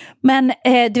 Men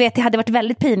du vet, det hade varit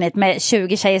väldigt pinigt med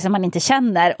 20 tjejer som man inte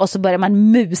känner och så börjar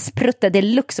man musprutta. Det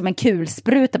luktar som en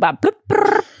kulspruta, bara blup,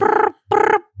 brr, brr,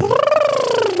 brr, brr.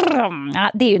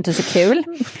 Ja, det är ju inte så kul.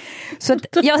 Så att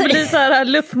det blir så här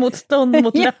luftmotstånd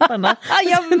mot läpparna. Ja,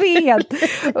 jag vet.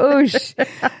 Usch.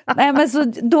 Nej, men så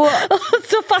då...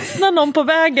 Så fastnar någon på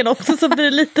vägen också, så blir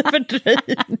det lite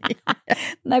fördröjning.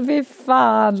 Nej, fy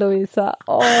fan, Lovisa.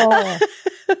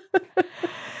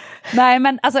 Nej,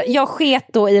 men alltså jag sket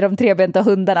då i de trebenta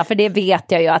hundarna, för det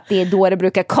vet jag ju att det är då det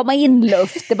brukar komma in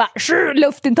luft. Det bara,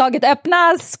 luftintaget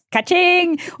öppnas,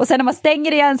 kaching, och sen när man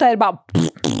stänger igen så är det bara...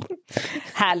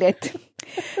 Härligt.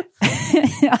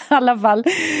 I alla fall.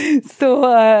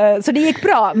 Så det gick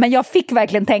bra, men jag fick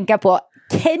verkligen tänka på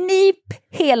knip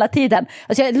hela tiden.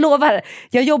 Alltså jag lovar,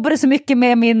 jag jobbade så mycket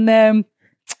med min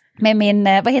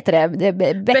vad heter det,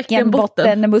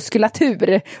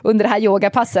 bäckenbottenmuskulatur under det här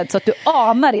yogapasset så att du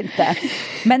anar inte.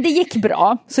 Men det gick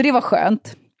bra, så det var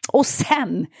skönt. Och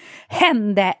sen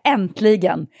hände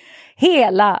äntligen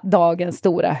hela dagens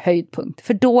stora höjdpunkt.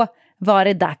 För då var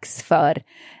det dags för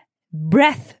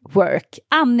breathwork,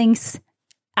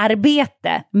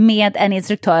 andningsarbete med en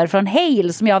instruktör från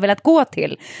Hale som jag har velat gå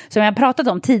till. Som jag har pratat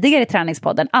om tidigare i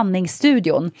träningspodden,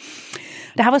 andningsstudion.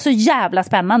 Det här var så jävla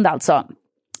spännande alltså.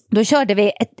 Då körde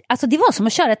vi det var som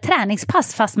att köra ett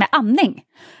träningspass fast med andning.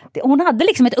 Hon hade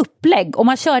liksom ett upplägg och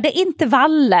man körde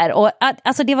intervaller och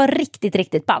alltså det var riktigt,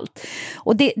 riktigt ballt.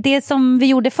 Och det som vi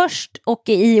gjorde först och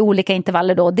i olika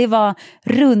intervaller då, det var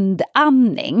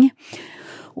rundandning.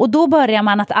 Och då börjar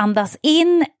man att andas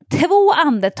in 2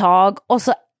 andetag och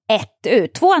så 1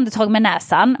 ut. 2 andetag med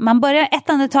näsan. Man börjar 1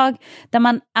 andetag där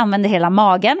man använder hela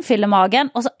magen, fyller magen.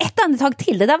 Och så 1 andetag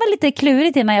till. Det där var lite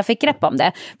klurigt innan jag fick grepp om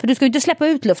det. För du ska ju inte släppa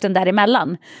ut luften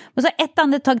däremellan. Och så 1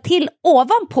 andetag till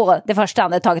ovanpå det första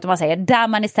andetaget, om man säger. Där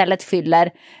man istället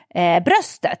fyller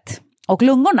bröstet och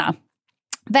lungorna.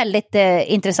 Väldigt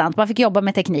intressant. Man fick jobba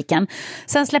med tekniken.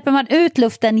 Sen släpper man ut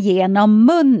luften genom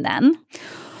munnen.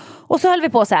 Och så höll vi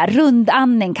på så här,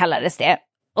 rundandning kallades det.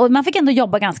 Och man fick ändå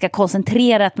jobba ganska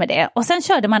koncentrerat med det. Och sen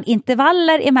körde man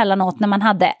intervaller emellanåt när man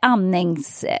hade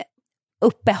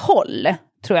andningsuppehåll,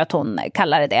 tror jag att hon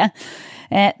kallade det.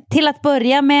 Till att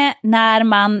börja med när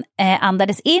man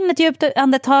andades in ett djupt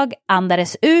andetag,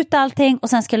 andades ut allting och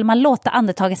sen skulle man låta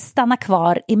andetaget stanna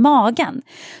kvar i magen.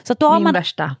 Så att då har Min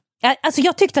värsta. Alltså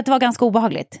jag tyckte att det var ganska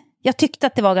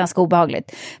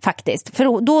obehagligt. Faktiskt.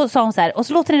 För då sa hon så här, och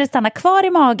så låter ni det stanna kvar i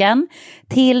magen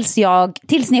tills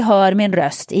ni hör min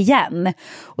röst igen.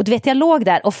 Och du vet, jag låg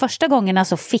där och första gångerna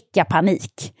så fick jag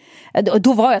panik.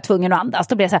 Då var jag tvungen att andas.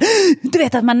 Då blev jag så här, du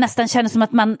vet att man nästan känner som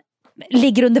att man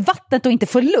ligger under vattnet och inte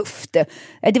får luft.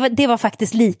 Det var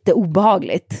faktiskt lite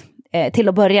obehagligt. Till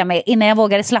att börja med, innan jag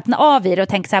vågade slappna av i det och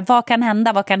tänka så här, vad kan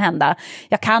hända?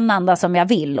 Jag kan andas som jag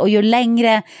vill. Och ju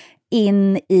längre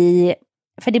in i,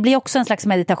 för det blir också en slags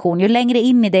meditation, ju längre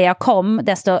in i det jag kom,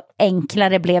 desto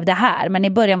enklare blev det här. Men i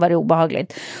början var det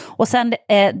obehagligt. Och sen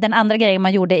den andra grejen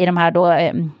man gjorde i de här då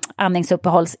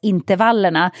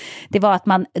andningsuppehållsintervallerna, det var att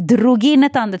man drog in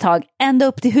ett andetag ända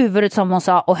upp till huvudet som hon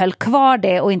sa och höll kvar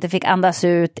det och inte fick andas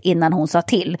ut innan hon sa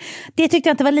till. Det tyckte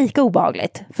jag inte var lika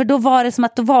obehagligt, för då var det som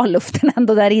att då var luften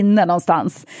ändå där inne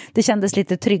någonstans. Det kändes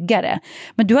lite tryggare.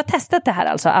 Men du har testat det här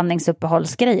alltså,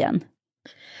 andningsuppehållsgrejen?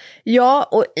 Ja,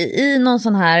 och i någon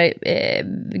sån här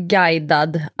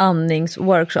guidad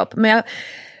andningsworkshop. Men jag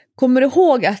kommer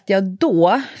ihåg att jag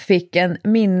då fick en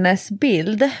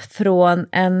minnesbild från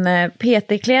en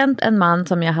PT-klient, en man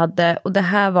som jag hade, och det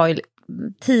här var ju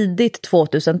tidigt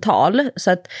 2000-tal,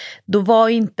 så att då var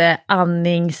inte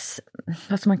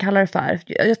vad ska man kalla det för?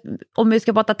 Om vi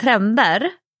ska prata trender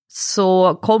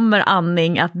så kommer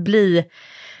andning att bli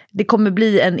det kommer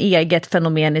bli en eget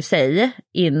fenomen i sig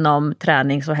inom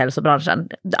tränings- och hälsobranschen.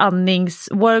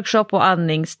 Andningsworkshop och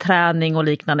andningsträning och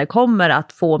liknande kommer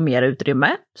att få mer utrymme.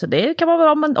 Så det kan man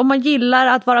vara, om man gillar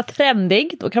att vara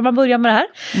trendig, då kan man börja med det här.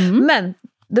 Men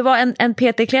det var en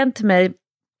PT-klient till mig,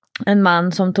 en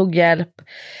man som tog hjälp.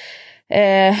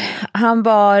 Han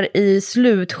var i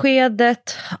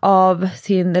slutskedet av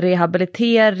sin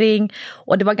rehabilitering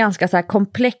och det var ganska så här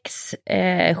komplex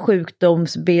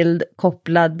sjukdomsbild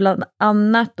kopplad bland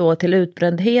annat då till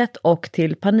utbrändhet och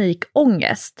till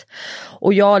panikångest.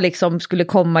 Och jag liksom skulle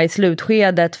komma i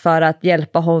slutskedet för att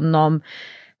hjälpa honom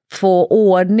få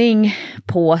ordning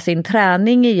på sin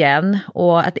träning igen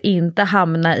och att inte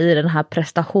hamna i den här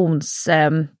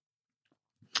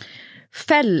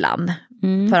prestationsfällan.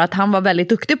 För att han var väldigt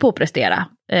duktig på att prestera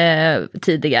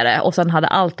tidigare och sen hade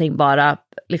allting bara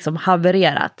liksom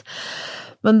havererat.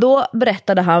 Men då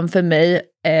berättade han för mig,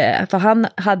 för han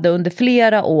hade under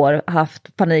flera år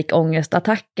haft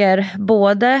panikångestattacker,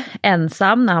 både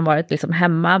ensam när han varit liksom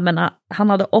hemma, men han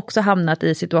hade också hamnat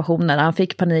i situationer där han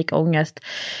fick panikångest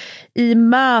i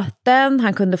möten,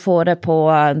 han kunde få det på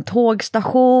en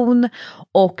tågstation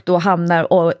och då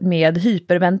hamnar med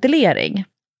hyperventilering.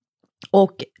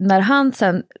 Och när han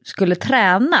sen skulle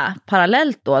träna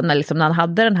parallellt då, när han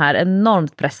hade den här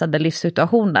enormt pressade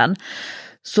livssituationen,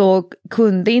 så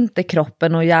kunde inte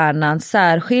kroppen och hjärnan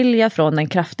särskilja från den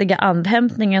kraftiga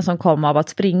andhämtningen som kom av att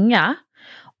springa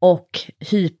och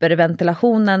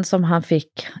hyperventilationen som han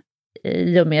fick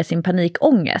i och med sin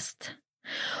panikångest.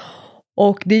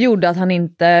 Och det gjorde att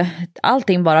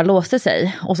allting bara låste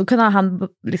sig. Och så kunde han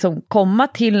liksom komma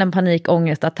till en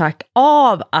panikångestattack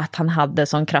av att han hade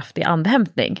sån kraftig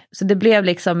andhämtning. Så det blev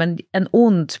liksom en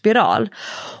ond spiral.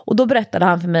 Och då berättade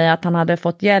han för mig att han hade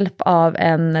fått hjälp av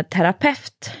en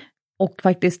terapeut. Och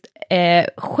faktiskt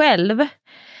själv,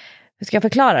 hur ska jag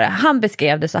förklara det? Han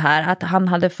beskrev det så här, att han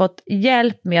hade fått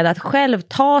hjälp med att själv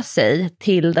ta sig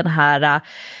till den här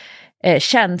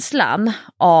känslan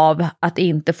av att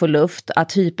inte få luft,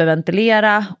 att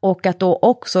hyperventilera och att då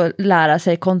också lära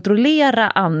sig kontrollera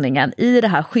andningen i det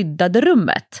här skyddade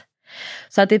rummet.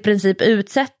 Så att i princip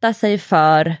utsätta sig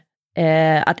för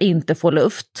att inte få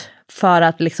luft för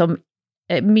att liksom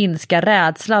minska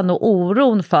rädslan och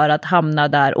oron för att hamna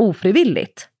där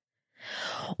ofrivilligt.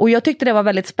 Och jag tyckte det var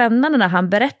väldigt spännande när han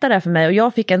berättade det för mig och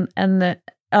jag fick en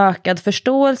ökad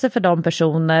förståelse för de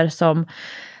personer som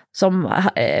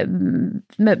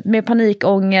med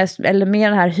panikångest eller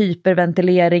med den här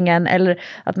hyperventileringen, eller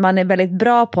att man är väldigt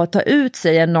bra på att ta ut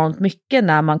sig enormt mycket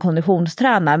när man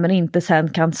konditionstränar men inte sen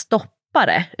kan stoppa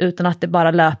det utan att det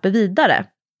bara löper vidare.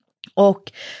 Och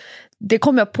det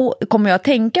kommer jag att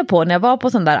tänka på när jag var på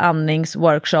sån där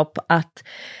andningsworkshop, att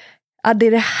det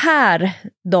är det här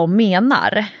de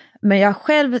menar. Men jag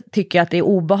själv tycker att det är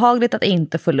obehagligt att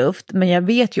inte få luft. Men jag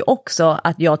vet ju också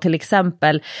att jag till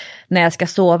exempel när jag ska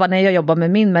sova, när jag jobbar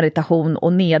med min meditation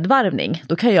och nedvarvning,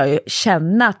 då kan jag ju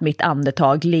känna att mitt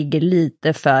andetag ligger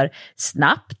lite för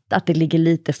snabbt, att det ligger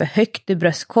lite för högt i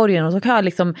bröstkorgen, och så kan jag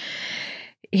liksom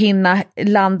hinna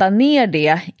landa ner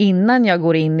det innan jag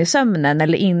går in i sömnen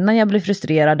eller innan jag blir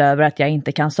frustrerad över att jag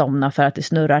inte kan somna för att det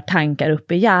snurrar tankar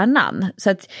upp i hjärnan. Så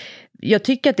att jag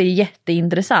tycker att det är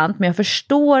jätteintressant, men jag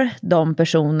förstår de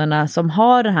personerna som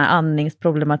har den här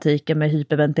andningsproblematiken med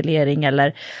hyperventilering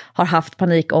eller har haft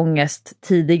panikångest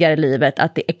tidigare i livet,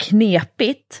 att det är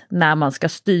knepigt när man ska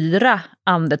styra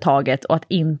andetaget och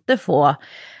att inte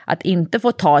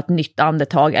få ta ett nytt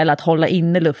andetag eller att hålla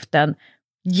inne luften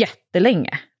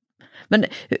jättelänge. Men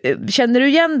känner du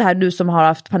igen det här, du som har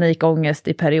haft panikångest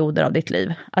i perioder av ditt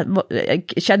liv?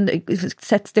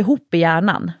 Sätts det ihop i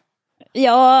hjärnan?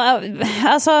 Ja,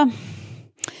 alltså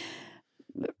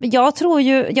jag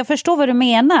förstår vad du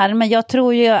menar, men jag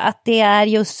tror ju att det är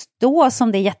just då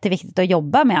som det är jätteviktigt att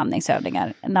jobba med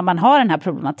andningsövningar när man har den här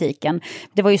problematiken.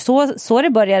 Det var ju så det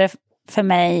började för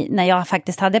mig när jag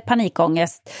faktiskt hade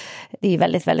panikångest. Det är ju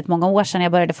väldigt, väldigt många år sedan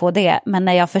jag började få det. Men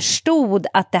när jag förstod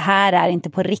att det här är inte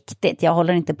på riktigt. Jag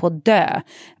håller inte på att dö. Jag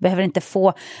behöver inte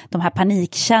få de här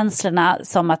panikkänslorna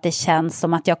som att det känns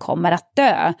som att jag kommer att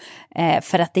dö.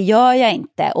 För att det gör jag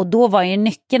inte. Och då var ju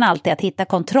nyckeln alltid att hitta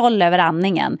kontroll över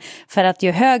andningen. För att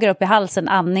ju högre upp i halsen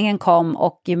andningen kom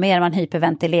och ju mer man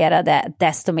hyperventilerade,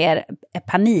 desto mer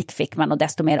panik fick man och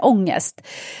desto mer ångest.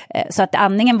 Så att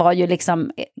andningen var ju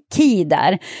liksom key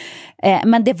där.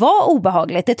 Men det var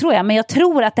obehagligt, det tror jag. Men jag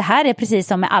tror att det här är precis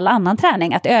som med all annan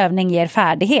träning, att övning ger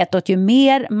färdighet, och ju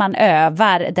mer man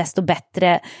övar desto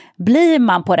bättre blir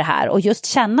man på det här. Och just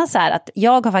känna så här att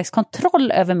jag har faktiskt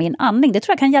kontroll över min andning, det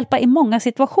tror jag kan hjälpa i många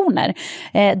situationer.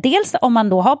 Dels om man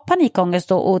då har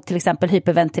panikångest och till exempel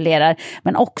hyperventilerar,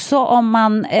 men också om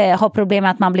man har problem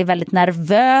med att man blir väldigt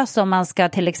nervös, om man ska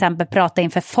till exempel prata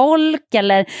inför folk,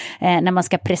 eller när man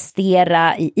ska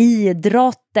prestera i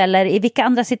idrott, eller i vilka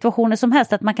andra situationer som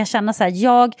helst, att man kan känna så här,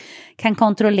 jag kan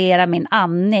kontrollera min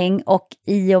andning, och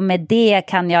i och med det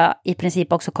kan jag i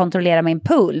princip också kontrollera min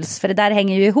puls, för det där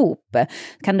hänger ju ihop.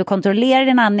 Kan du kontrollera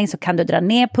din andning så kan du dra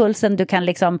ner pulsen, du kan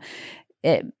liksom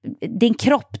din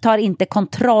kropp tar inte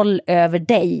kontroll över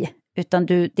dig, utan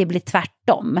det blir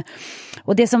tvärtom.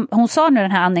 Och det som hon sa nu,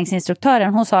 den här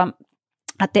andningsinstruktören, hon sa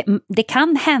att det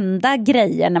kan hända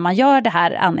grejer när man gör det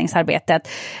här andningsarbetet.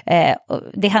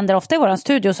 Det händer ofta i vår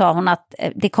studio, sa hon, att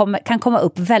det kan komma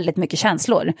upp väldigt mycket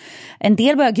känslor. En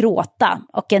del börjar gråta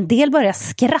och en del börjar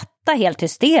skratta helt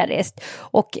hysteriskt,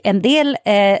 och en del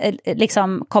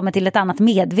liksom kommer till ett annat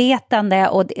medvetande,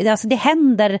 och det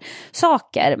händer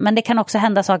saker. Men det kan också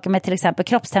hända saker med till exempel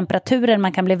kroppstemperaturen.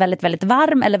 Man kan bli väldigt, väldigt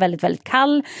varm eller väldigt, väldigt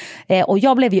kall, och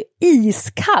jag blev ju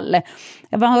iskall.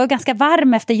 Jag var ganska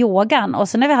varm efter yogan, och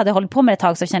så när vi hade hållit på med det ett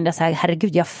tag så kände jag så här,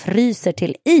 herregud, jag fryser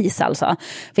till is alltså.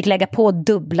 Fick lägga på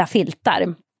dubbla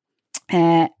filtar.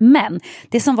 Men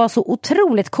det som var så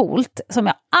otroligt coolt, som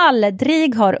jag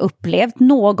aldrig har upplevt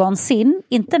någonsin,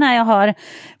 inte när jag har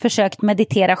försökt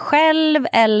meditera själv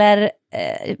eller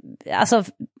alltså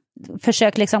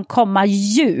försökt liksom komma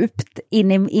djupt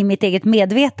in i mitt eget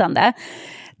medvetande.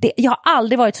 Jag har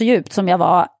aldrig varit så djupt som jag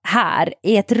var här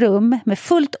i ett rum med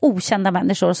fullt okända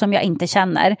människor som jag inte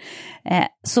känner.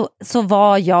 Så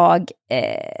var jag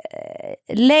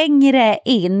längre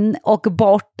in och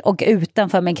bort och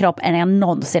utanför min kropp än jag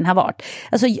någonsin har varit.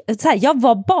 Alltså, så här, jag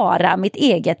var bara mitt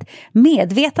eget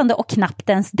medvetande och knappt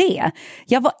ens det.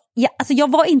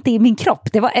 Jag var inte i min kropp.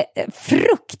 Det var en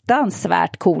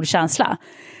fruktansvärt cool känsla.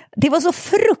 Det var så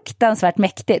fruktansvärt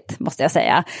mäktigt, måste jag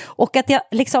säga. Och att jag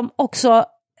liksom också,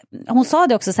 hon sa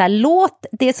det också så här, låt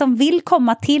det som vill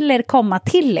komma till er komma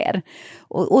till er.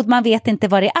 Och man vet inte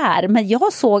vad det är. Men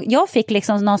jag fick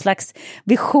liksom någon slags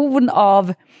vision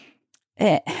av,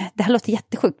 det här låter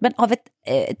jättesjukt, men av ett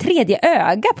tredje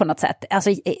öga på något sätt.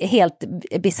 Alltså helt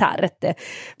bisarrt.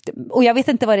 Och jag vet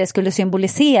inte vad det skulle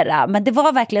symbolisera, men det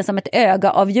var verkligen som ett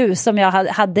öga av ljus som jag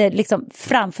hade liksom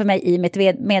framför mig i mitt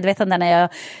medvetande när jag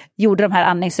gjorde de här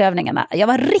andningsövningarna. Jag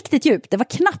var riktigt djup. Det var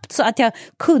knappt så att jag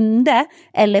kunde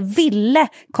eller ville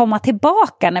komma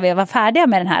tillbaka när vi var färdiga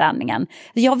med den här andningen.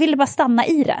 Jag ville bara stanna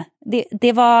i det.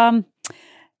 Det var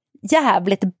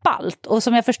jävligt ballt. Och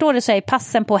som jag förstår det så är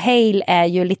passen på Hale är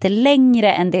ju lite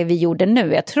längre än det vi gjorde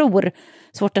nu. Jag tror,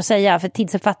 svårt att säga för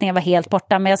tidsuppfattningen var helt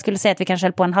borta, men jag skulle säga att vi kanske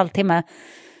höll på en halvtimme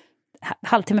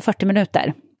 40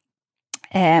 minuter.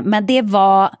 Men det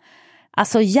var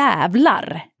alltså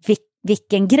jävlar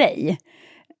vilken grej.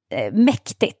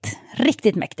 Mäktigt,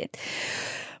 riktigt mäktigt.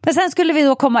 Men sen skulle vi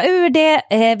då komma ur det,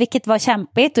 vilket var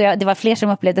kämpigt, och det var fler som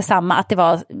upplevde samma, att det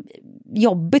var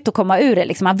jobbigt att komma ur det,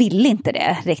 liksom. Man ville inte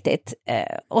det riktigt.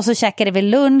 Och så käkade vi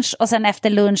lunch, och sen efter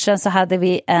lunchen så hade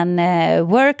vi en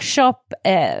workshop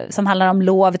som handlar om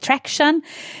law of attraction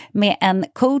med en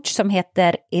coach som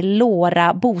heter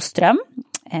Elora Boström.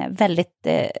 Väldigt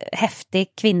häftig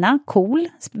kvinna, cool,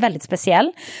 väldigt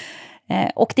speciell.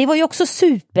 Och det var ju också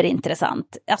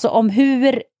superintressant, alltså om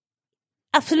hur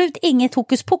absolut inget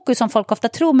hokus pokus som folk ofta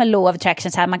tror med law of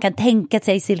attraction, så här man kan tänka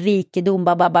sig sin rikedom,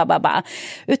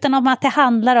 utan om att det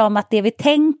handlar om att det vi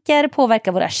tänker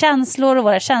påverkar våra känslor, och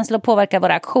våra känslor påverkar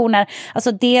våra aktioner.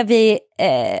 Alltså det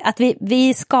att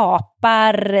vi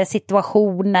skapar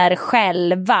situationer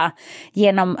själva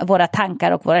genom våra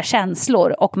tankar och våra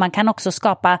känslor, och man kan också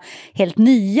skapa helt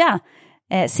nya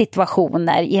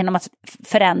situationer genom att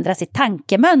förändra sitt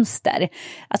tankemönster.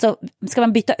 Alltså ska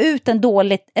man byta ut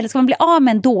eller ska man bli av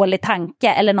med en dålig tanke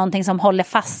eller någonting som håller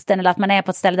fast en, eller att man är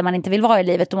på ett ställe där man inte vill vara i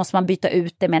livet, då måste man byta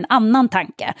ut det med en annan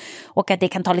tanke, och att det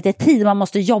kan ta lite tid, man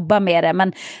måste jobba med det.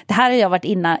 Men det här har jag varit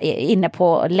inne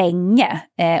på länge,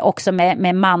 också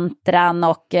med mantran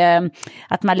och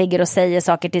att man ligger och säger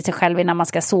saker till sig själv innan man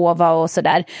ska sova och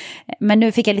sådär. Men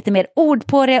nu fick jag lite mer ord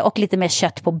på det och lite mer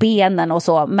kött på benen och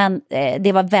så, men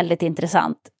det var väldigt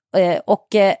intressant. Och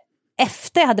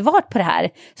efter jag hade varit på det här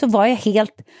så var jag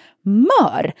helt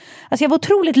mör. Alltså jag var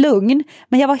otroligt lugn,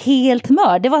 men jag var helt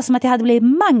mör. Det var som att jag hade blivit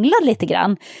manglad lite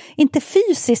grann. Inte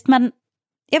fysiskt, men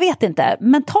jag vet inte,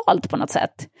 mentalt på något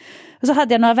sätt. Och så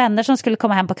hade jag några vänner som skulle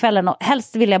komma hem på kvällen, och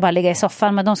helst ville jag bara ligga i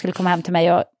soffan, men de skulle komma hem till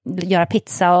mig och göra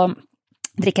pizza och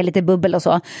dricka lite bubbel och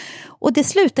så. Och det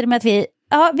slutade med att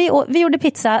vi gjorde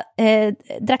pizza,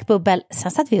 drack bubbel,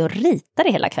 sen satt vi och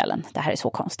ritade hela kvällen. Det här är så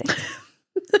konstigt.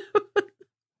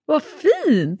 Vad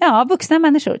fint! Ja, vuxna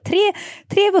människor.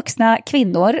 Tre vuxna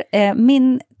kvinnor,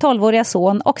 min 12-åriga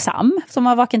son och Sam, som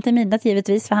var vaken till midnatt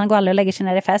givetvis, för han går aldrig och lägger sig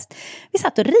när det är fest. Vi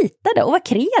satt och ritade och var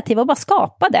kreativa och bara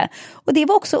skapade. Och det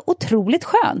var också otroligt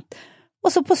skönt.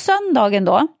 Och så på söndagen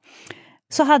då,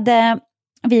 så hade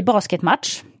vi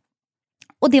basketmatch.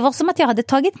 Och det var som att jag hade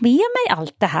tagit med mig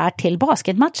allt det här till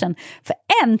basketmatchen. För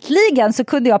äntligen så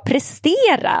kunde jag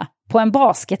prestera på en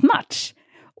basketmatch.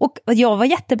 Och jag var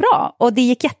jättebra. Och det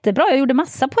gick jättebra. Jag gjorde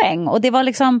massa poäng. Och det var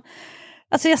liksom...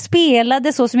 Alltså jag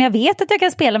spelade så som jag vet att jag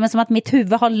kan spela. Men som att mitt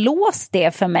huvud har låst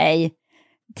det för mig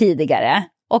tidigare.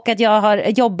 Och att jag har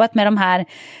jobbat med de här...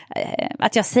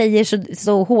 Att jag säger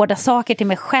så hårda saker till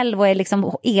mig själv. Och är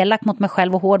liksom elak mot mig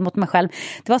själv och hård mot mig själv.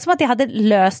 Det var som att jag hade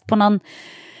löst på någon...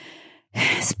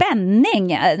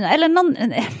 spänning eller någon,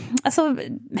 alltså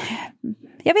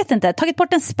jag vet inte, tagit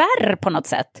bort en spärr på något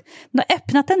sätt,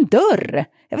 öppnat en dörr,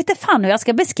 jag vet inte fan hur jag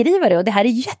ska beskriva det, och det här är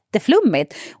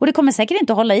jätteflummigt och det kommer säkert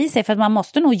inte att hålla i sig, för att man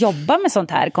måste nog jobba med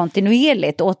sånt här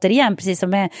kontinuerligt, återigen precis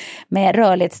som med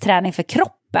rörlighetsträning för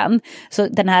kroppen, så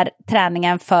den här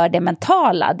träningen för det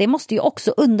mentala, det måste ju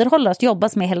också underhållas,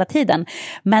 jobbas med hela tiden,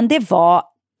 men det var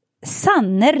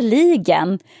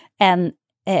sannerligen en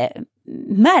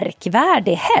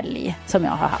märkvärdig helg som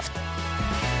jag har haft.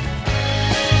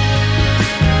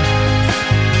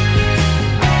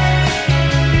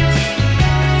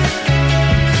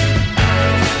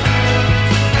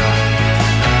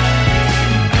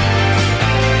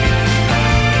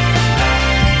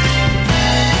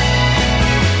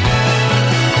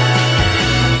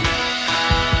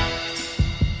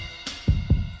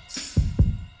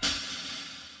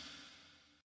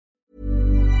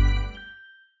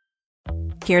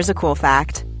 Here's a cool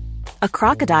fact. A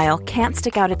crocodile can't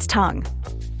stick out its tongue.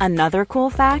 Another cool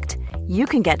fact, you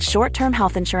can get short-term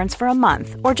health insurance for a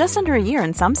month or just under a year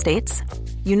in some states.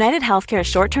 United Healthcare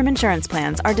short-term insurance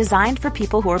plans are designed for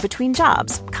people who are between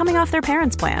jobs, coming off their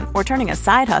parents' plan, or turning a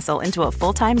side hustle into a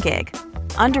full-time gig.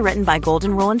 Underwritten by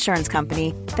Golden Rule Insurance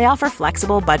Company, they offer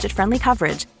flexible, budget-friendly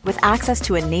coverage with access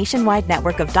to a nationwide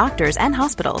network of doctors and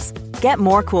hospitals. Get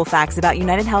more cool facts about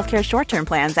United Healthcare short-term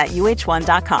plans at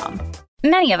uh1.com.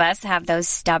 Many of us have those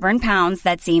stubborn pounds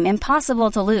that seem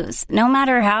impossible to lose, no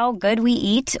matter how good we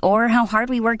eat or how hard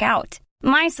we work out.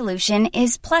 My solution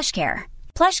is PlushCare.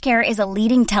 PlushCare is a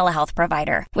leading telehealth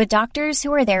provider with doctors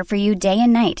who are there for you day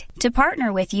and night to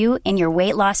partner with you in your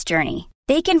weight loss journey.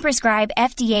 They can prescribe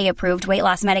FDA-approved weight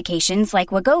loss medications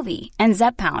like Wegovy and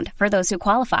Zepbound for those who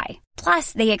qualify.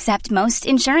 Plus, they accept most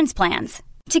insurance plans.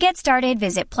 To get started,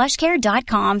 visit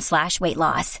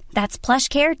plushcare.com/weightloss. That's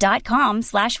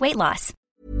plushcare.com/weightloss.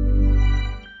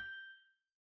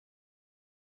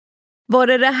 Var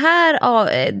det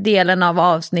här delen av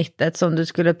avsnittet som du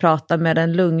skulle prata med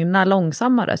den lugna,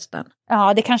 långsamma rösten?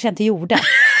 Ja, det kanske jag inte gjorde.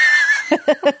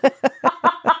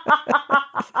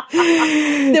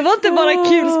 Det var inte bara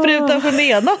kulsprutan från det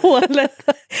ena hålet.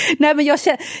 Nej, men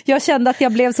jag kände att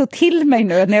jag blev så till mig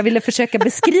nu när jag ville försöka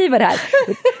beskriva det här.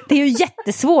 Det är ju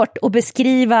jättesvårt att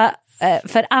beskriva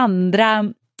för andra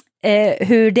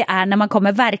hur det är när man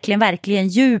kommer verkligen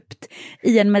djupt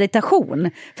i en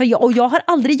meditation. För jag har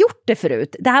aldrig gjort det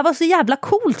förut. Det här var så jävla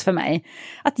coolt för mig.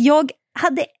 Att jag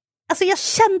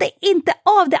kände inte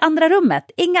av det andra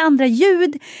rummet. Inga andra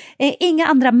ljud, inga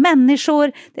andra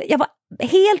människor. Jag var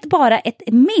helt bara ett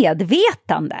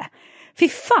medvetande. Fy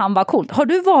fan vad coolt. Har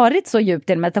du varit så djupt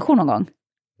i en meditation någon gång?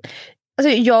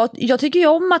 Alltså, jag tycker ju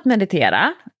om att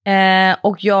meditera.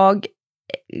 Och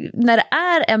när det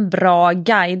är en bra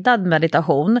guidad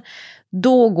meditation,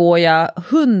 då går jag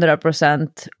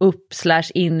 100%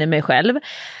 upp/in i mig själv.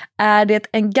 Är det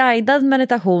en guidad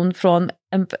meditation från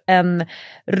en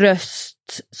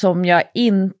röst som jag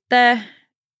inte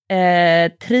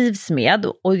trivs med,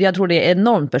 och jag tror det är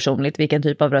enormt personligt vilken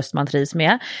typ av röst man trivs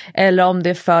med, eller om det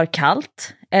är för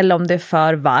kallt, eller om det är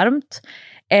för varmt,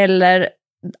 eller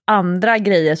andra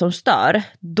grejer som stör,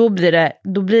 då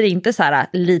blir det inte så här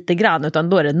lite grann, utan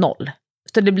då är det 0.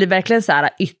 Så det blir verkligen så här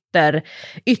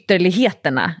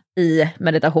ytterligheterna i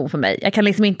meditation för mig. Jag kan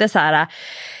liksom inte så här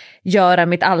göra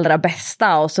mitt allra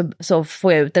bästa och så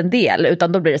får jag ut en del,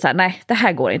 utan då blir det så här, nej, det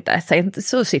här går inte.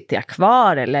 Så sitter jag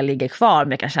kvar eller jag ligger kvar,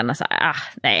 men jag kan känna så här,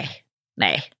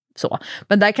 nej, så.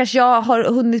 Men där kanske jag har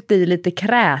hunnit bli lite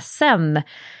kräsen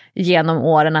genom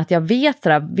åren, att jag vet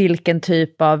sådär vilken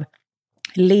typ av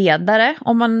ledare,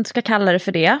 om man ska kalla det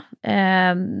för det,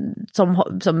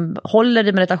 som håller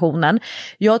i meditationen.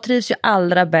 Jag trivs ju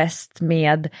allra bäst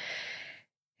med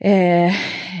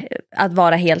att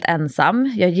vara helt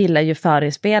ensam. Jag gillar ju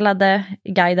förinspelade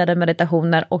guidade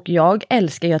meditationer och jag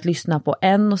älskar ju att lyssna på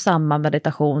en och samma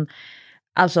meditation.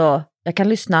 Alltså jag kan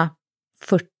lyssna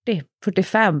 40,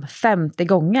 45, 50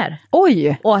 gånger.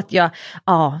 Oj! Och att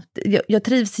jag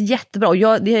trivs jättebra. Och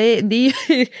det är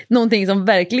ju någonting som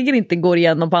verkligen inte går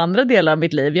igenom på andra delar av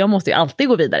mitt liv. Jag måste ju alltid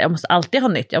gå vidare. Jag måste alltid ha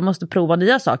nytt. Jag måste prova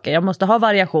nya saker. Jag måste ha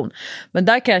variation. Men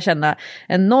där kan jag känna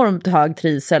enormt hög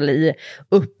trivsel i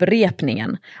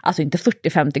upprepningen. Alltså inte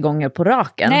 40-50 gånger på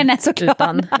raken. Nej, såklart.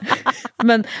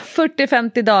 Men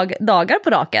 40-50 dagar på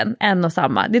raken. En och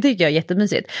samma. Det tycker jag är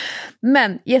jättemysigt.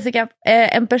 Men Jessica,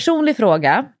 en personlig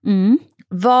fråga.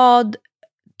 Vad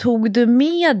tog du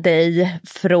med dig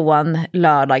från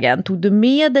lördagen? Tog du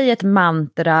med dig ett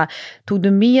mantra? Tog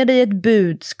du med dig ett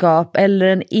budskap eller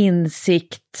en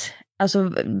insikt?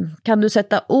 Alltså, kan du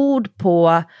sätta ord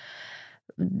på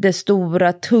det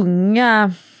stora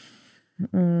tunga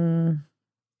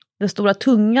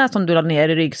som du la ner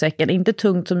i ryggsäcken? Inte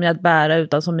tungt som i att bära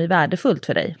utan som är värdefullt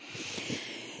för dig.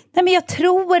 Nej, men jag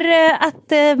tror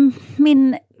att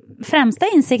min främsta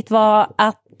insikt var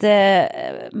att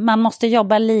man måste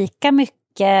jobba lika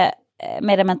mycket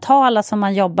med det mentala som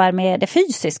man jobbar med det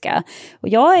fysiska. Och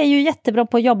jag är ju jättebra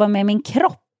på att jobba med min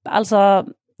kropp, alltså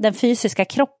den fysiska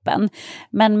kroppen.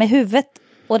 Men med huvudet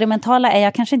och det mentala är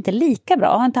jag kanske inte lika bra.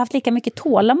 Jag har inte haft lika mycket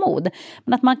tålamod.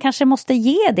 Men att man kanske måste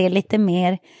ge det lite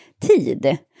mer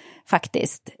tid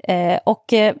faktiskt. Och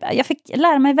jag fick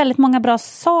lära mig väldigt många bra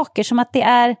saker, som att det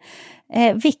är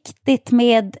viktigt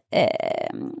med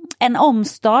en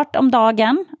omstart om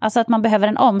dagen. Alltså att man behöver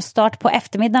en omstart på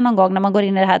eftermiddagen någon gång när man går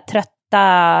in i det här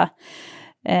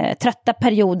trötta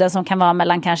perioden som kan vara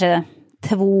mellan kanske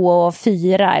 2 och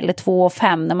 4 eller 2 och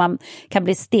 5, när man kan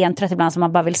bli stentrött ibland som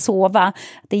man bara vill sova.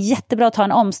 Det är jättebra att ta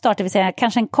en omstart, det vill säga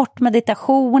kanske en kort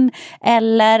meditation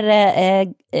eller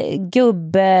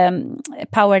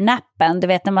powernappen, du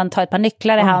vet när man tar ett par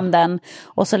nycklar i handen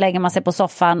och så lägger man sig på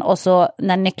soffan och så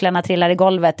när nycklarna trillar i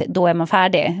golvet, då är man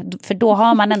färdig. För då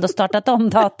har man ändå startat om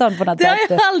datorn på något sätt.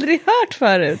 Det har jag aldrig hört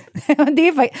förut.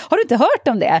 Har du inte hört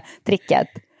om det tricket?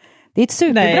 Det är ett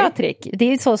superbra trick. Det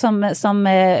är så som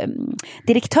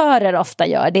direktörer ofta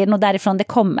gör. Det är nog därifrån det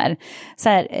kommer. Så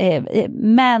här,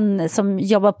 män som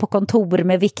jobbar på kontor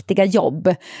med viktiga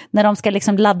jobb. När de ska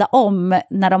liksom ladda om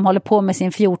när de håller på med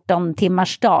sin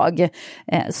 14-timmars dag.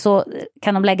 Så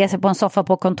kan de lägga sig på en soffa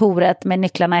på kontoret med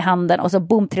nycklarna i handen. Och så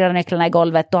boom, trillar nycklarna i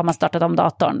golvet. Då har man startat om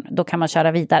datorn. Då kan man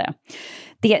köra vidare.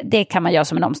 Det kan man göra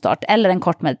som en omstart. Eller en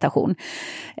kort meditation.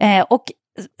 Och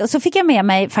så fick jag med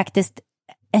mig faktiskt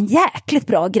en jäkligt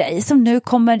bra grej som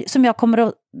jag kommer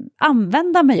att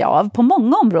använda mig av på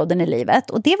många områden i livet.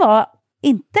 Och det var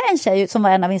inte en tjej som var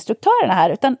en av instruktörerna här,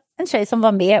 utan en tjej som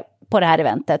var med på det här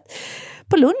eventet.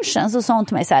 På lunchen så sa hon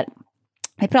till mig så här,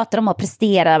 vi pratade om att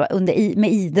prestera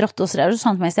med idrott och sådär. Och så sa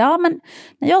hon till mig så här, ja men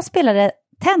när jag spelade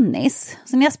tennis,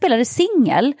 så när jag spelade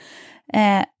singel,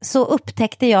 så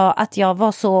upptäckte jag att jag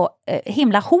var så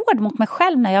himla hård mot mig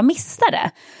själv när jag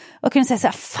missade. Och kunde säga så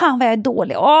här, fan vad jag är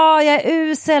dålig. Jag är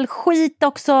usel, skit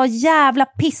också, jävla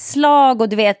pisslag. Och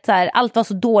du vet, så här, allt var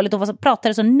så dåligt och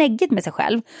pratade så neggigt med sig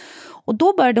själv. Och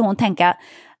då började hon tänka,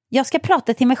 jag ska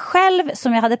prata till mig själv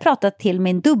som jag hade pratat till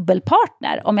min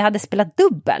dubbelpartner om jag hade spelat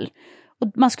dubbel.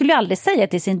 Och man skulle ju aldrig säga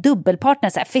till sin dubbelpartner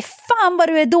så här, fy fan vad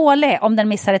du är dålig om den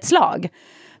missar ett slag.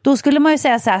 Då skulle man ju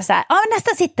säga så här,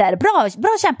 nästa sitter,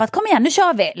 bra kämpat, kom igen, nu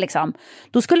kör vi. Liksom.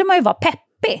 Då skulle man ju vara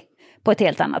peppig på ett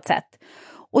helt annat sätt.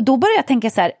 Och då började jag tänka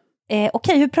så här,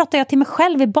 okej, hur pratar jag till mig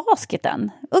själv i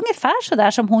basketen? Ungefär så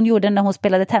där som hon gjorde när hon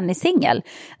spelade tennissingel.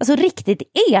 Alltså riktigt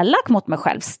elak mot mig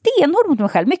själv, stenhård mot mig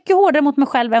själv, mycket hårdare mot mig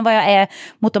själv än vad jag är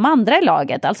mot de andra i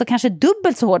laget. Alltså kanske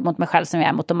dubbelt så hård mot mig själv som jag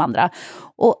är mot de andra.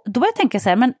 Och då började jag tänka så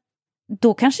här, men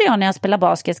då kanske jag när jag spelar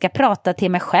basket ska prata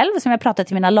till mig själv som jag pratar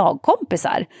till mina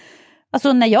lagkompisar.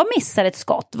 Alltså när jag missar ett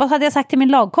skott, vad hade jag sagt till min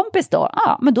lagkompis då?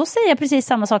 Ja, men då säger jag precis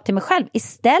samma sak till mig själv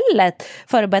istället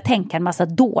för att börja tänka en massa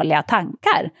dåliga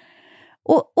tankar.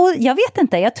 Och jag vet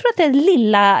inte, jag tror att det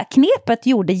lilla knepet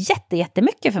gjorde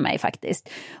jättemycket för mig faktiskt.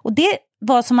 Och det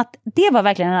var som att det var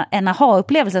verkligen en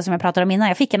aha-upplevelse som jag pratade om innan.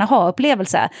 Jag fick en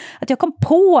aha-upplevelse. Att jag kom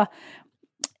på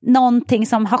någonting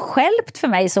som har hjälpt för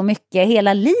mig så mycket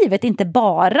hela livet, inte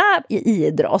bara i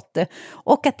idrott.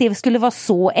 Och att det skulle vara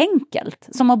så enkelt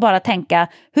som att bara tänka,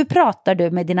 hur pratar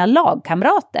du med dina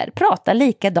lagkamrater? Prata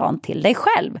likadant till dig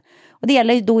själv. Och det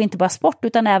gäller ju då inte bara sport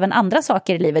utan även andra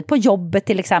saker i livet. På jobbet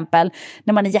till exempel,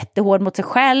 när man är jättehård mot sig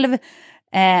själv.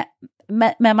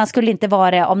 Men man skulle inte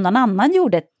vara det om någon annan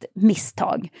gjorde ett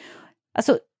misstag.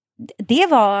 Alltså det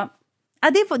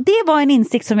var en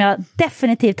insikt som jag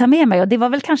definitivt tar med mig. Och det var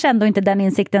väl kanske ändå inte den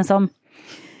insikten som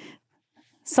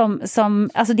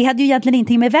alltså det hade ju egentligen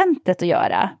ingenting med eventet att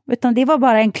göra. Utan det var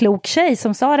bara en klok tjej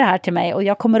som sa det här till mig. Och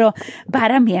jag kommer att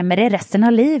bära med mig det resten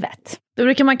av livet. Det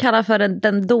brukar man kalla för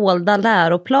den dolda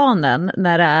läroplanen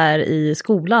när det är i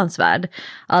skolans värld.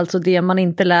 Alltså det man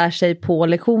inte lär sig på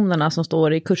lektionerna som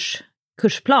står i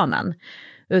kursplanen.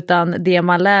 Utan det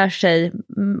man lär sig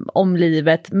om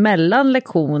livet mellan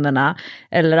lektionerna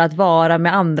eller att vara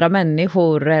med andra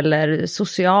människor eller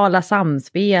sociala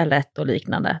samspelet och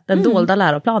liknande. Den dolda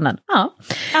läroplanen. Ja.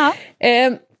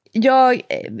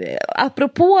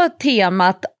 Apropå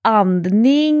temat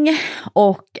andning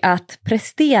och att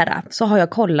prestera så har jag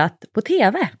kollat på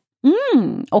tv.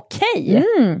 Okej.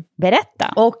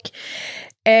 Berätta. Och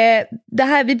det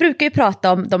här, vi brukar ju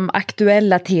prata om de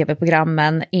aktuella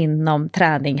tv-programmen inom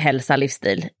träning, hälsa,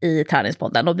 livsstil i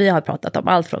Träningspodden. Och vi har pratat om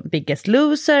allt från Biggest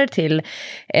Loser till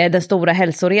den stora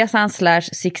hälsoresan /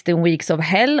 16 Weeks of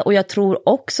Hell. Och jag tror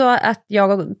också att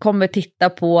jag kommer titta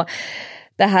på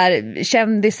det här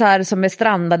kändisar som är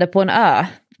strandade på en ö.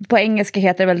 På engelska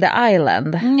heter det väl The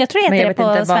Island. Jag tror det heter det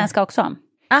på svenska också.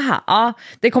 Aha, ja,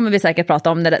 det kommer vi säkert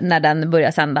prata om när den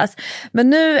börjar sändas. Men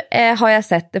nu har jag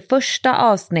sett det första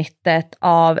avsnittet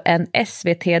av en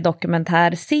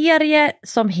SVT-dokumentärserie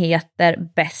som heter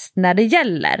Bäst när det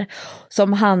gäller.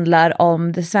 Som handlar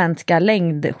om det svenska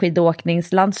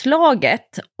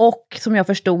längdskidåkningslandslaget och som jag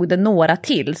förstod det några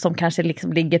till som kanske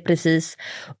liksom ligger precis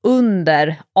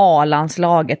under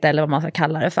A-landslaget eller vad man ska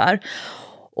kalla det för.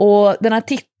 Och den här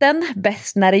titeln,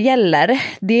 Bäst när det gäller,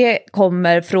 det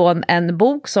kommer från en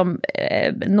bok som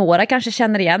några kanske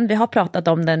känner igen. Vi har pratat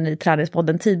om den i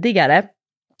Träningspodden tidigare.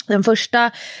 Den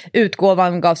första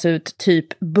utgåvan gavs ut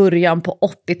typ början på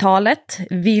 80-talet.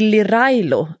 Willy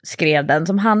Railo skrev den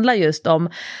som handlar just om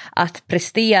att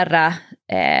prestera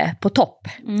på topp.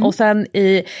 Och sen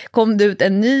kom det ut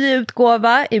en ny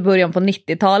utgåva i början på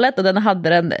 90-talet och den hade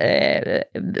den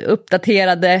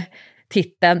uppdaterade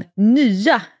titeln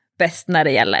Nya bäst när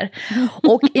det gäller.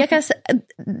 Och jag kan säga,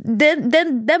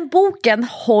 den boken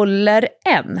håller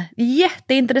än.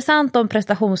 Jätteintressant om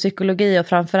prestationspsykologi och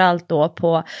framförallt då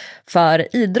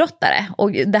för idrottare.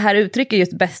 Och det här uttrycket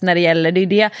just bäst när det gäller, det är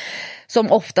det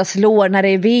som ofta slår när det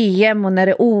är VM och när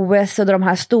det är OS och de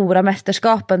här stora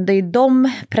mästerskapen. Det är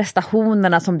de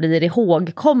prestationerna som blir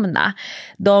ihågkomna.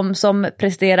 De som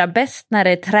presterar bäst när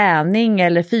det är träning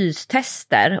eller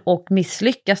fystester och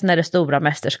misslyckas när det är stora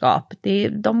mästerskap. Det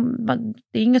är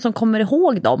ingen som kommer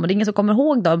ihåg dem och det är ingen som kommer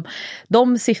ihåg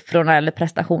de siffrorna eller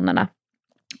prestationerna.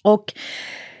 Och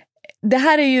det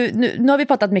här är ju, nu har vi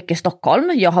pratat mycket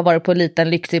Stockholm. Jag har varit på en liten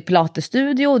lyxig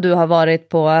pilatesstudio och du har varit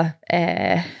på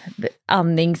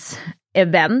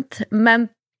andningsevent. Men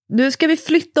nu ska vi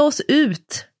flytta oss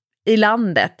ut i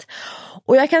landet.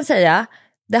 Och jag kan säga,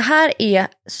 det här är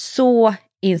så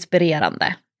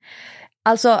inspirerande.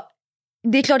 Alltså,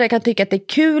 det är klart jag kan tycka att det är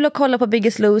kul att kolla på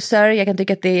Biggest Loser. Jag kan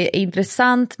tycka att det är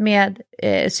intressant med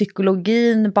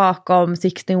psykologin bakom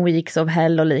 16 Weeks of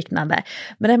Hell och liknande.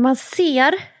 Men när man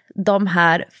ser de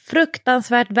här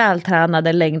fruktansvärt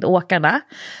vältränade längdåkarna,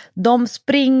 de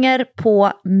springer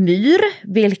på myr,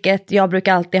 vilket jag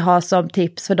brukar alltid ha som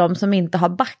tips för de som inte har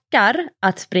backar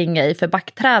att springa i för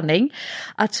backträning,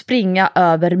 att springa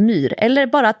över myr eller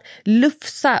bara att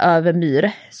lufsa över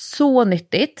myr, så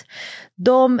nyttigt.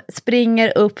 De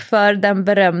springer upp för den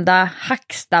berömda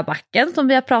Hackstabacken som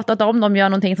vi har pratat om. De gör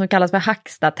någonting som kallas för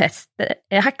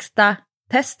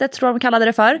Hackstatestet tror jag de kallade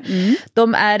det för.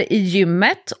 De är i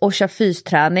gymmet och kör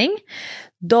fysträning.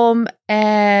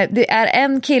 Det är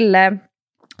en kille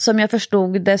som jag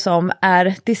förstod det som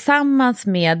är tillsammans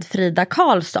med Frida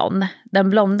Karlsson, den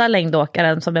blonda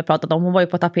längdåkaren som vi har pratat om. Hon var ju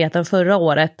på tapeten förra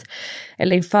året,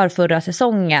 eller inför förra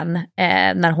säsongen,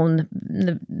 när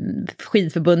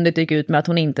skidförbundet gick ut med att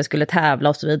hon inte skulle tävla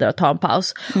och så vidare och ta en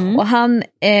paus. Och han,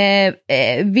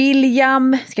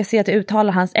 William, ska se att jag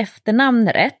uttalar hans efternamn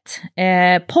rätt,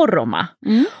 Poromaa.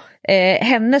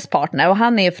 Hennes partner, och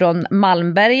han är från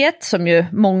Malmberget som ju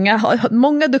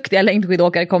många duktiga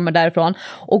längdskidåkare kommer därifrån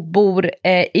och bor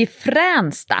i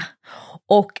Fränsta.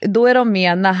 Och då är de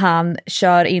med när han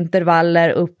kör intervaller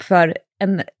upp för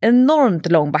en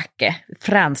enormt lång backe.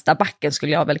 Fränstabacken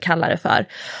skulle jag väl kalla det för.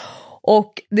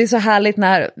 Och det är så härligt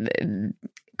när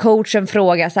coachen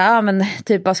frågar så här, men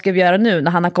typ vad ska vi göra nu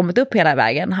när han har kommit upp hela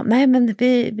vägen? Nej, men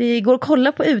vi går och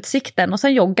kollar på utsikten och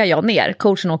sen joggar jag ner.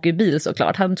 Coachen åker i bil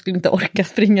såklart, han skulle inte orka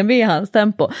springa med hans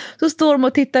tempo. Så står de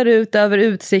och tittar ut över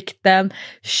utsikten,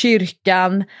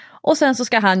 kyrkan och sen så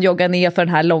ska han jogga ner för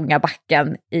den här långa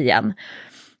backen igen.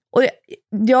 Och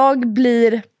jag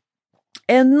blir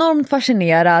enormt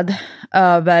fascinerad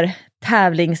över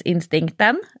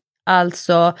tävlingsinstinkten.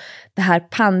 Alltså det här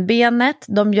pannbenet,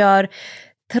 de gör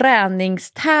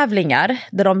träningstävlingar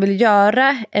där de vill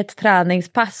göra ett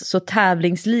träningspass så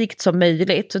tävlingslikt som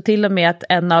möjligt. Så till och med att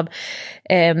en av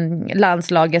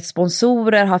landslagets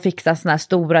sponsorer har fixat såna här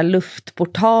stora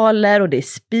luftportaler och det är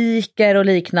speaker och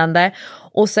liknande.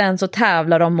 Och sen så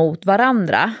tävlar de mot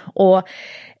varandra. Och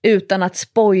utan att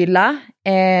spoila,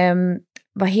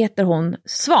 vad heter hon?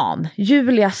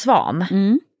 Julia Svan.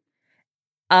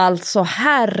 Alltså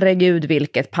herregud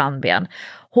vilket pannben.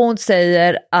 Hon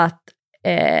säger att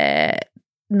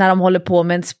när de håller på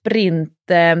med en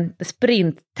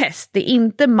sprinttest, det är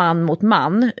inte man mot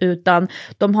man utan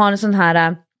de har en sån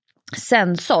här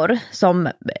sensor som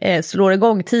slår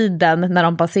igång tiden när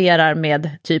de passerar med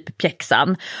typ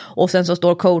pjäxan. Och sen så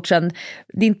står coachen,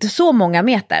 det är inte så många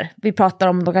meter. Vi pratar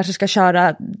om de kanske ska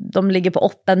köra, de ligger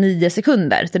på 8-9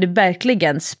 sekunder. Så det är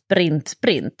verkligen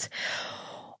sprint.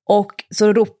 Och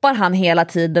så ropar han hela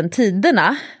tiden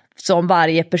tiderna som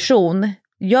varje person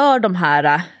gör de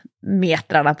här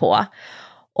metrarna på.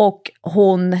 Och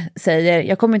hon säger,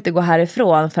 jag kommer inte gå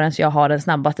härifrån förrän jag har den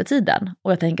snabbaste tiden.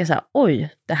 Och jag tänker så här, oj,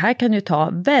 det här kan ju ta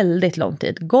väldigt lång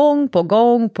tid. Gång på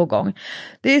gång.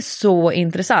 Det är så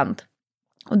intressant.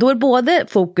 Och då är både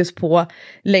fokus på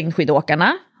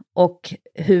längdskidåkarna och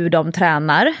hur de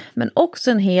tränar. Men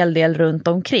också en hel del runt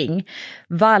omkring.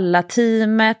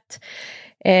 Vallateamet,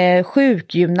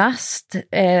 sjukgymnast,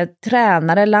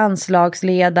 tränare,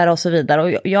 landslagsledare och så vidare.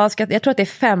 Och jag tror att det är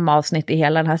 5 avsnitt i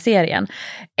hela den här serien.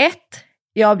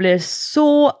 Jag blir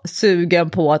så sugen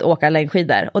på att åka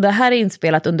längdskidor. Och det här är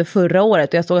inspelat under förra året.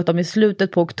 Och jag såg att de i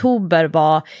slutet på oktober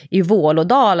var i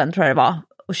Vålådalen, tror jag det var.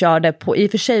 Och körde på, i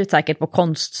och för sig säkert på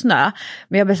konstsnö.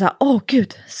 Men jag blev så här,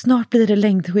 gud, snart blir det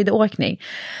längdskidåkning.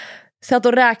 Så att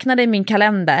då räknade i min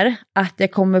kalender att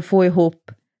jag kommer få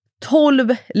ihop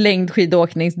 12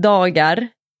 längdskidåkningsdagar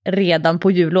redan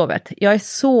på jullovet. Jag är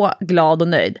så glad och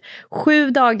nöjd. 7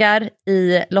 dagar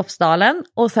i Lofsdalen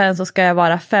och sen så ska jag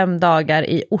vara 5 dagar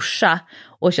i Orsa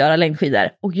och köra längdskidor.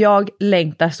 Och jag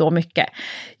längtar så mycket.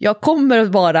 Jag kommer att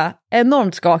vara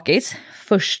enormt skakig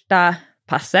första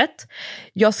passet.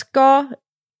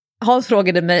 Hans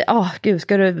frågade mig,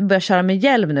 ska du börja köra med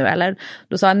hjälm nu eller?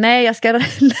 Då sa han, nej, jag ska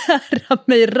lära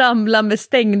mig ramla med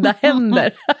stängda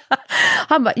händer.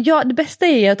 Han bara, ja, det bästa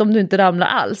är att om du inte ramlar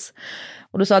alls.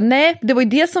 Och då sa han, nej, det var ju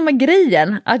det som var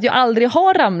grejen, att jag aldrig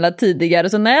har ramlat tidigare.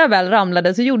 Så när jag väl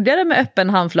ramlade så gjorde jag det med öppen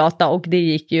handflata och det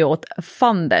gick ju åt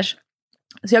fanders.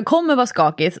 Så jag kommer vara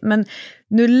skakig, men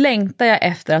nu längtar jag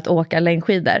efter att åka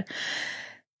längdskidor.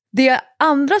 Det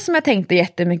andra som jag tänkte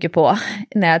jättemycket på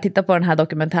när jag tittar på den här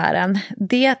dokumentären,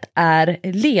 det är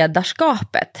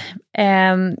ledarskapet.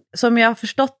 Som jag har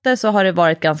förstått det så har det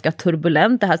varit ganska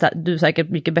turbulent. Det här, du har säkert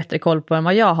mycket bättre koll på än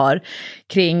vad jag har,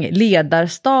 kring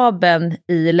ledarstaben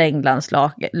i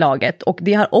längdlandslaget. Och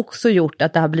det har också gjort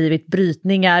att det har blivit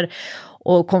brytningar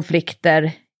och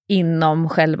konflikter inom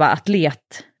själva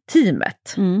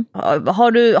atletteamet.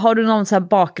 Har du någon så här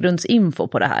bakgrundsinfo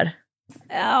på det här?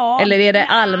 Ja, eller är det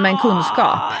allmän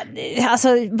kunskap? Alltså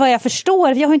vad jag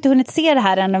förstår, jag har inte hunnit se det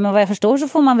här ännu, men vad jag förstår så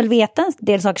får man väl veta en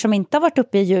del saker som inte har varit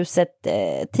uppe i ljuset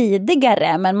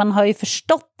tidigare, men man har ju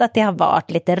förstått att det har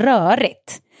varit lite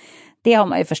rörigt. Det har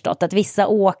man ju förstått, att vissa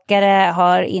åkare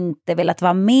har inte velat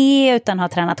vara med utan har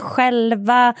tränat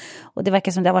själva, och det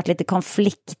verkar som det har varit lite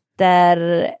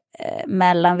konflikter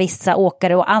mellan vissa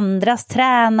åkare och andras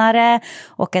tränare,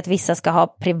 och att vissa ska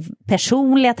ha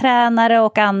personliga tränare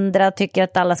och andra tycker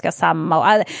att alla ska ha samma,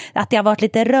 och att det har varit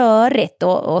lite rörigt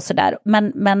och sådär.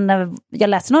 Men jag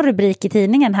läste någon rubrik i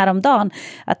tidningen häromdagen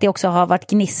att det också har varit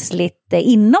gnissligt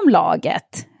inom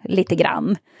laget lite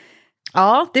grann.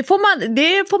 Ja, det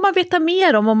får man veta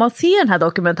mer om man ser den här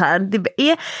dokumentären.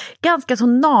 Det är ganska så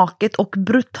naket och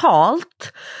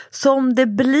brutalt som det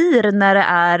blir när det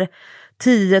är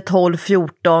 10, 12,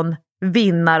 14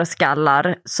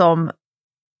 vinnarskallar som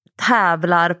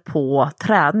tävlar på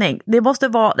träning. Det måste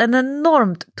vara en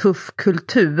enormt tuff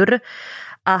kultur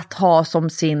att ha som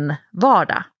sin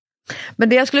vardag. Men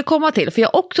det jag skulle komma till, för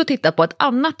jag också tittar på ett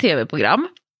annat tv-program.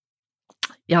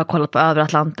 Jag har kollat på Över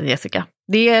Atlanten, Jessica.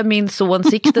 Det är min son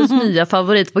Sixtens nya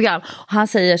favoritprogram. Han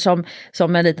säger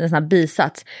som en liten sån här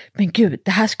bisats, men gud,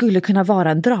 det här skulle kunna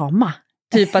vara en drama.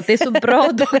 Typ att det är så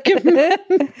bra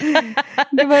dokument.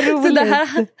 Det var roligt.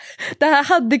 Så det här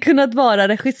hade kunnat vara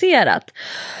regisserat.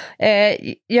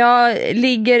 Jag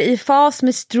ligger i fas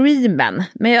med streamen,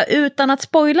 men utan att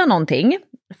spoila någonting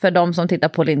för de som tittar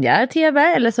på linjär tv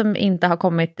eller som inte har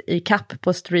kommit i kapp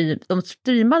på de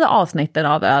streamade avsnitten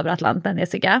av Över Atlanten,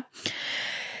 Jessica.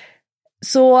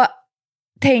 Så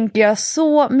tänker jag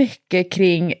så mycket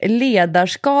kring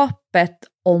ledarskapet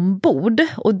ombord.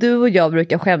 Och du och jag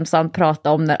brukar skämsamt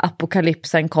prata om när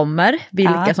apokalypsen kommer,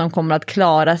 vilka som kommer att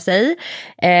klara sig.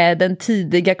 Den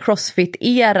tidiga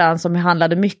CrossFit-eran som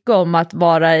handlade mycket om att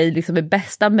vara i liksom i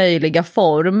bästa möjliga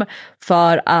form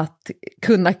för att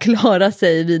kunna klara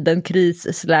sig vid en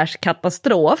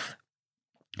kris/katastrof.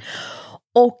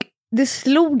 Och det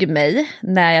slog mig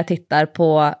när jag tittar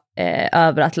på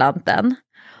över Atlanten.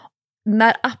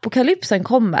 När apokalypsen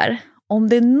kommer, om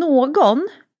det är någon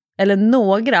eller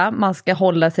några man ska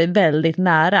hålla sig väldigt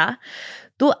nära,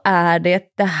 då är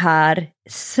det här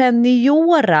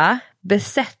seniora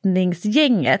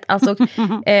besättningsgänget. Alltså,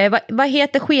 vad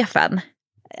heter chefen?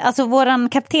 Alltså våran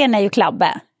kapten är ju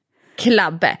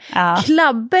Klabbe. Ja.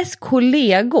 Klabbes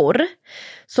kollegor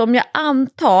som jag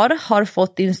antar har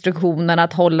fått instruktionen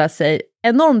att hålla sig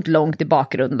enormt långt i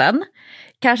bakgrunden.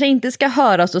 Kanske inte ska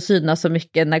höras och synas så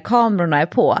mycket när kamerorna är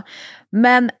på.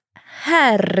 Men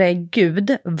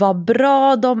herregud vad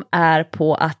bra de är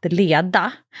på att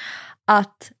leda.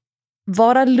 Att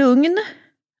vara lugn,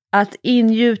 att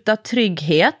ingjuta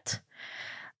trygghet,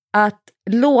 att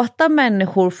låta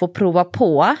människor få prova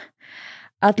på,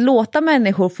 att låta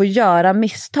människor få göra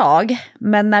misstag,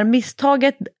 men när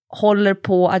misstaget håller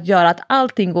på att göra att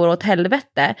allting går åt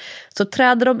helvete så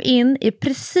träder de in i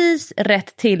precis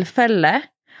rätt tillfälle,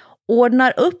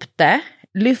 ordnar upp det,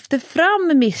 lyfter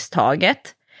fram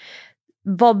misstaget.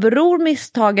 Vad beror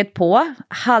misstaget på?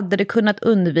 Hade det kunnat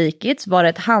undvikits? Var det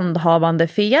ett handhavande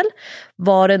fel?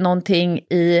 Var det någonting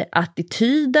i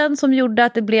attityden som gjorde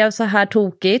att det blev så här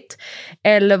tokigt?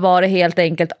 Eller var det helt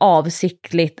enkelt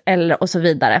avsiktligt eller och så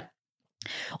vidare?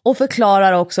 Och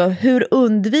förklarar också hur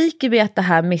undviker vi att det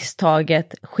här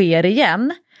misstaget sker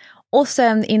igen? Och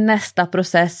sen i nästa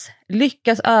process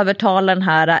lyckas övertala den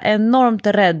här enormt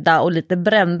rädda och lite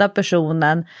brända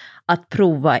personen att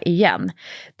prova igen.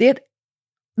 Det är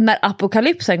när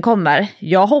apokalypsen kommer,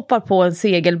 jag hoppar på en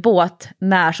segelbåt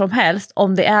när som helst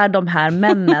om det är de här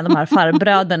männen, de här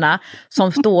farbröderna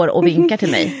som står och vinkar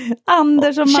till mig.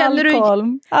 Anders och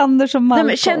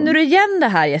Malcolm. Känner du igen det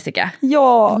här, Jessica?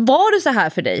 Ja. Var det så här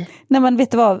för dig? Nej, men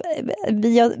vet du vad?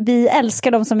 Vi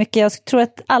älskar dem så mycket. Jag tror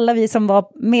att alla vi som var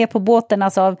med på båten,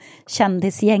 alltså av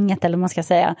kändisgänget eller vad man ska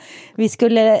säga, vi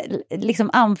skulle liksom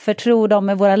anförtro dem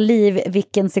med våra liv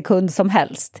vilken sekund som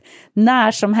helst.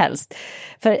 När som helst.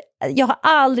 För jag har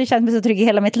aldrig känt mig så trygg i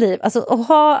hela mitt liv. Alltså,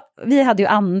 vi hade ju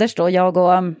Anders då, jag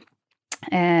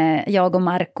och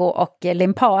Marco och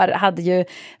Limpar hade ju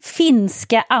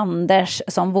finska Anders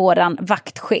som våran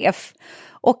vaktchef.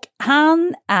 Och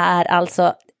han är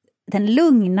alltså den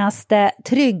lugnaste,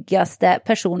 tryggaste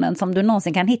personen som du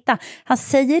någonsin kan hitta. Han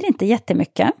säger inte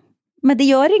jättemycket, men det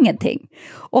gör ingenting.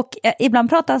 Och ibland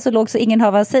pratar han så lågt så ingen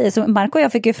hör vad han säger. Så Marco och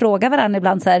jag fick ju fråga varandra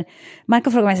ibland så här.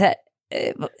 Marco frågar mig så här,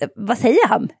 vad säger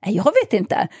han? Jag vet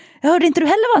inte. Jag hörde inte du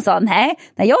heller vad han sa? Nej,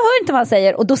 jag hör inte vad han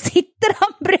säger. Och då sitter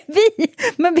han bredvid.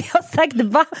 Men vi har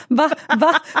sagt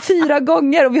va 4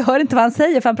 gånger och vi hör inte vad han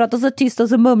säger. För han pratar så tyst och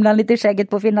så mumlar han lite i skägget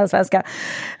på finlandssvenska.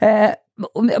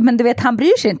 Men du vet, han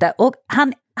bryr sig inte. Och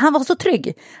han var så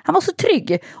trygg. Han var så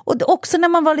trygg. Och också när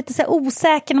man var lite så här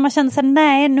osäker, när man kände så här,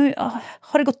 nej, nu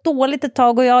har det gått dåligt ett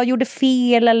tag och jag gjorde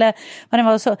fel eller vad det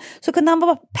var, så kunde han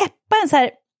bara peppa en så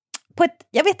här på ett,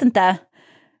 jag vet inte,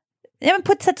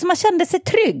 på ett sätt som man kände sig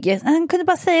trygg. Han kunde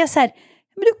bara säga så här,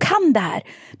 men du kan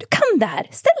det här,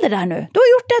 ställ dig där nu, du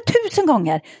har gjort det 1000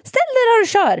 gånger, ställ dig där och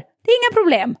kör, det är inga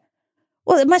problem.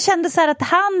 Och man kände så här att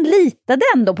han litade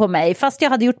ändå på mig, fast jag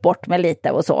hade gjort bort mig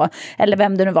lite och så, eller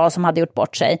vem det nu var som hade gjort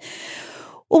bort sig.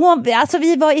 Och alltså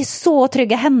vi var i så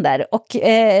trygga händer. Och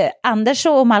Anders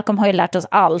och Malcolm har ju lärt oss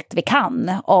allt vi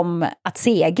kan om att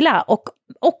segla, och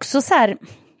också så här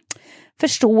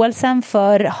förståelsen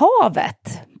för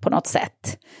havet på något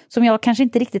sätt, som jag kanske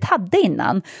inte riktigt hade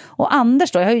innan. Och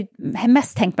Anders då, jag har ju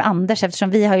mest tänkt med Anders eftersom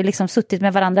vi har ju liksom suttit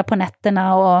med varandra på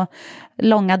nätterna och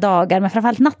långa dagar, men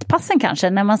framförallt nattpassen kanske,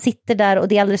 när man sitter där och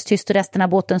det är alldeles tyst och resten av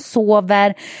båten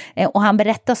sover, och han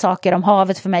berättar saker om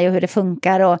havet för mig och hur det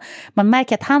funkar, och man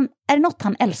märker att är det något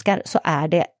han älskar så är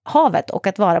det havet och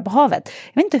att vara på havet.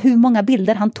 Jag vet inte hur många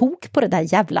bilder han tog på det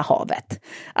där jävla havet.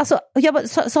 Alltså, jag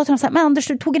sa till honom så här, men Anders,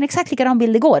 du tog en exakt likadan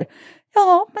bild igår.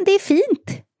 Ja, men det är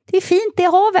fint. Det är fint, det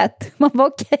är havet. Man var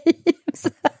okej.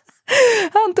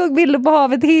 Han tog bilder på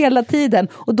havet hela tiden.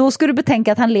 Och då ska du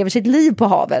betänka att han lever sitt liv på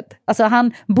havet. Alltså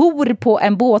han bor på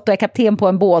en båt och är kapten på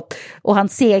en båt. Och han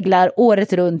seglar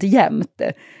året runt jämt.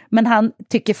 Men han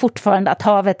tycker fortfarande att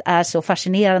havet är så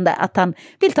fascinerande att han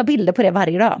vill ta bilder på det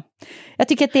varje dag. Jag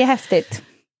tycker att det är häftigt.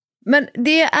 Men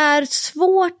det är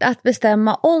svårt att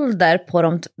bestämma ålder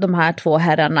på de här två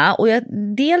herrarna. Och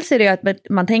dels är det ju att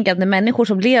man tänker att det är människor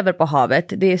som lever på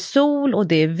havet. Det är sol och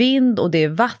det är vind och det är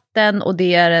vatten och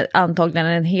det är antagligen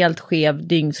en helt skev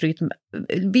dygnsrytm.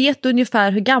 Vet du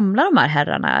ungefär hur gamla de här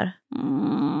herrarna är?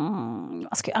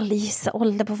 Jag ska aldrig gissa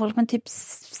ålder på folk, men typ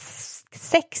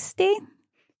 60?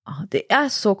 Ja, det är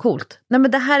så coolt. Nej,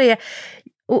 men det här är...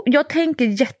 Och jag tänker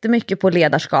jättemycket på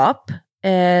ledarskap.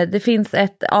 Det finns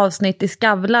ett avsnitt i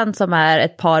Skavlan som är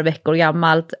ett par veckor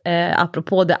gammalt,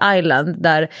 apropå The Island,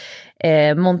 där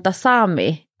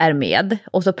Montazami är med.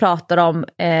 Och så pratar de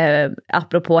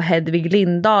apropå Hedvig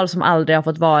Lindahl som aldrig har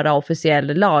fått vara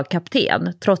officiell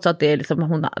lagkapten. Trots att det liksom,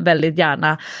 hon väldigt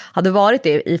gärna hade varit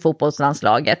det i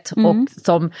fotbollslandslaget. Och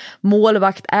som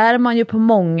målvakt är man ju på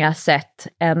många sätt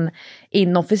en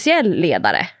inofficiell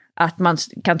ledare. Att man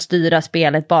kan styra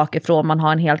spelet bakifrån, man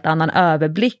har en helt annan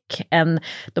överblick än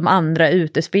de andra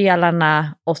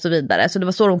utespelarna och så vidare. Så det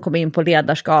var så de kom in på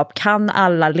ledarskap. Kan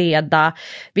alla leda?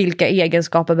 Vilka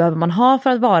egenskaper behöver man ha för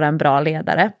att vara en bra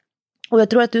ledare? Och jag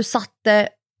tror att du satte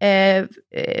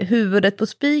huvudet på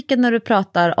spiken när du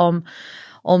pratar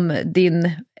om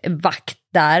din vakt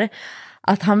där.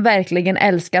 Att han verkligen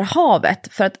älskar havet.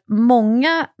 För att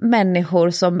många människor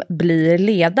som blir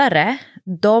ledare,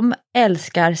 de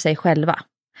älskar sig själva.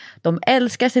 De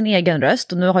älskar sin egen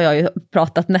röst. Och nu har jag ju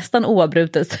pratat nästan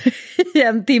oavbrutet i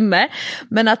en timme.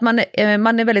 Men att man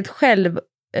är väldigt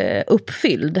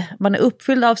självuppfylld. Man är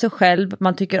uppfylld av sig själv.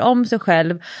 Man tycker om sig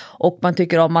själv. Och man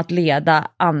tycker om att leda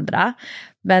andra.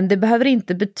 Men det behöver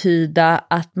inte betyda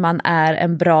att man är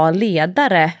en bra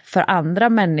ledare för andra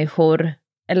människor.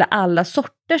 Eller alla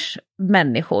sorters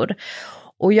människor.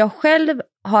 Och jag själv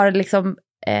har liksom,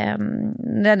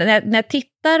 när jag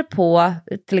tittar på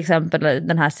till exempel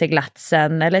den här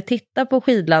seglatsen, eller tittar på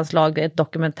skidlandslaget,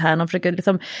 dokumentären, och försöker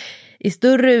liksom i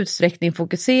större utsträckning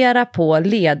fokusera på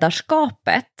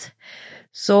ledarskapet,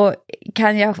 så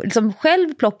kan jag liksom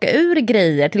själv plocka ur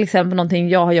grejer, till exempel någonting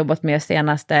jag har jobbat med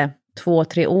senaste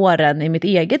 2-3 åren i mitt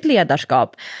eget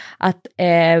ledarskap, att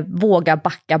våga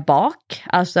backa bak,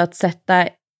 alltså att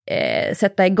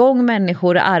sätta igång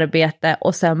människor i arbete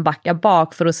och sen backa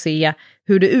bak för att se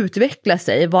hur det utvecklar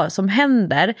sig, vad som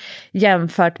händer,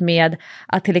 jämfört med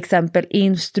att till exempel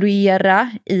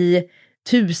instruera i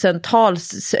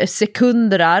tusentals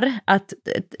sekunder, att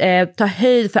ta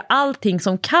höjd för allting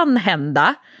som kan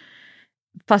hända,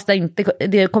 fast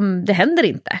det händer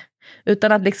inte.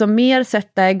 Utan att liksom mer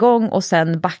sätta igång och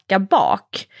sen backa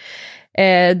bak.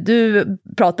 Du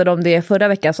pratade om det i förra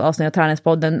veckans avsnitt av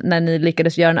Träningspodden, när ni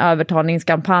lyckades göra en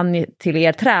övertalningskampanj till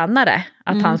er tränare.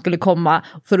 Att han skulle komma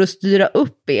för att styra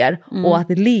upp er och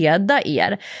att leda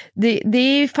er. Det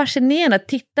är ju fascinerande att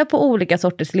titta på olika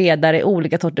sorters ledare i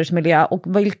olika sorters miljö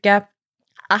och vilka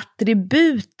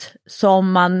attribut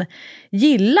som man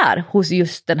gillar hos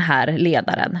just den här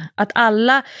ledaren. Att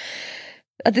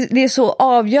det är så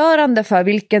avgörande för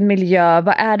vilken miljö,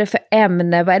 vad är det för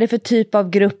ämne, vad är det för typ av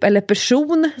grupp eller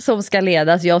person som ska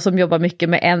ledas. Jag som jobbar mycket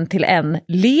med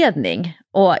 1-till-1-ledning.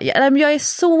 Och jag är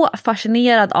så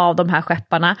fascinerad av de här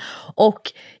skepparna, och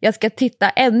jag ska titta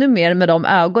ännu mer med de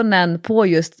ögonen på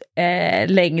just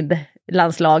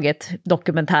längdlandslaget,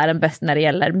 dokumentären Bäst när det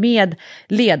gäller, med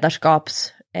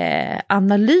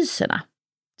ledarskapsanalyserna.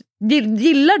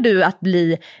 Gillar du att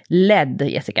bli ledd,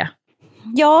 Jessica?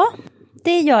 Ja,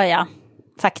 det gör jag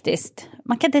faktiskt.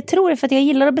 Man kan inte tro det, för att jag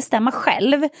gillar att bestämma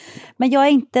själv. Men jag är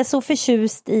inte så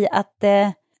förtjust i att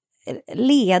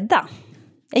leda.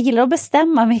 Jag gillar att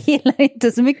bestämma, men jag gillar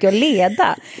inte så mycket att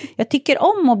leda. Jag tycker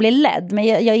om att bli ledd, men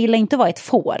jag gillar inte att vara ett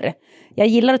får. Jag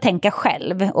gillar att tänka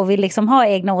själv och vill liksom ha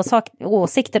egna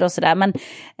åsikter och sådär. Men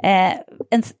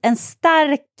en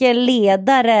stark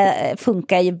ledare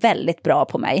funkar ju väldigt bra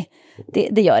på mig.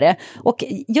 Det gör det. Och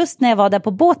just när jag var där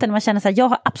på båten, man känner så här, jag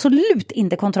har absolut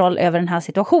inte kontroll över den här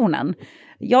situationen.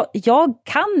 Jag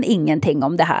kan ingenting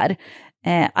om det här.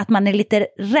 Att man är lite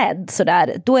rädd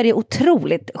sådär, då är det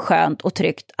otroligt skönt och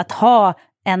tryggt att ha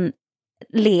en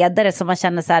ledare som man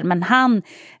känner så här, men han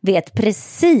vet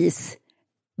precis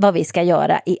vad vi ska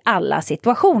göra i alla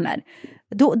situationer.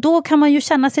 Då kan man ju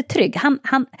känna sig trygg.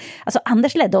 Alltså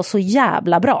Anders ledde oss så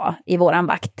jävla bra i våran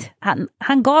vakt.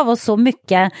 Han gav oss så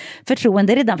mycket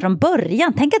förtroende redan från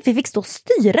början. Tänk att vi fick stå och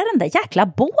styra den där jäkla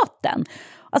båten.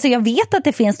 Alltså jag vet att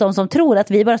det finns de som tror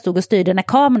att vi bara stod och styrde när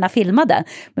kamerorna filmade.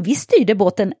 Men vi styrde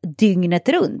båten dygnet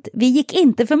runt. Vi gick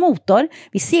inte för motor.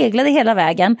 Vi seglade hela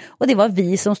vägen. Och det var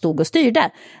vi som stod och styrde.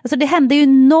 Alltså det hände ju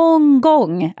någon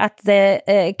gång att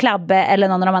Klabbe eller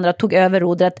någon av de andra tog över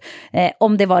rodret.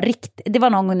 Om det var det var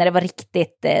någon gång när det var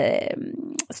riktigt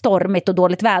stormigt och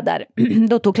dåligt väder.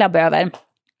 Då tog Klabbe över.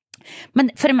 Men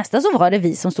för det mesta så var det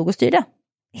vi som stod och styrde.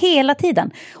 Hela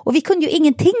tiden. Och vi kunde ju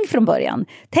ingenting från början.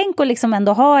 Tänk att liksom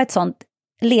ändå ha ett sånt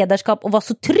ledarskap och vara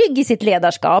så trygg i sitt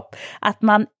ledarskap att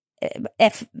man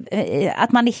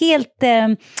är helt...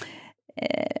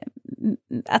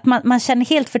 att man känner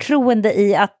helt förtroende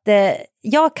i att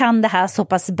jag kan det här så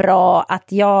pass bra att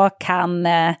jag kan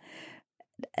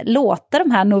låta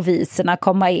de här noviserna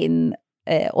komma in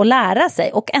och lära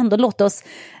sig och ändå låta oss,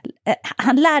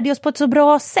 han lärde oss på ett så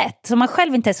bra sätt som man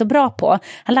själv inte är så bra på.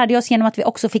 Han lärde oss genom att vi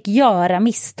också fick göra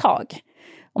misstag.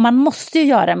 Och man måste ju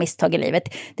göra misstag i livet.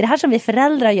 Det är det här som vi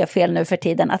föräldrar gör fel nu för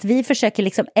tiden. Att vi försöker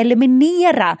liksom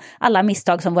eliminera alla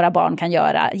misstag som våra barn kan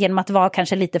göra. Genom att vara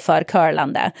kanske lite för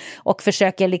curlande. Och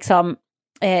försöker liksom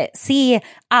se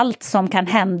allt som kan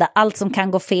hända. Allt som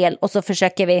kan gå fel. Och så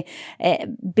försöker vi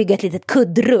bygga ett litet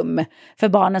kuddrum för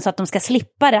barnen. Så att de ska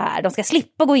slippa det här. De ska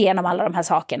slippa gå igenom alla de här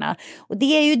sakerna. Och det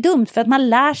är ju dumt för att man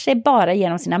lär sig bara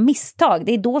genom sina misstag.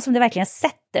 Det är då som det verkligen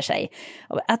sätter sig.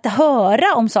 Att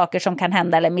höra om saker som kan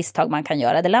hända eller misstag man kan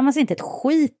göra, det lär man sig inte ett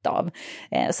skit av.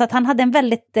 Så att han hade en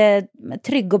väldigt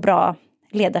trygg och bra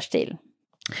ledarstil.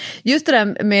 Just det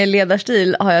där med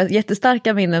ledarstil har jag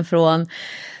jättestarka minnen från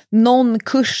någon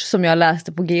kurs som jag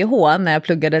läste på GH när jag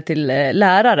pluggade till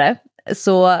lärare.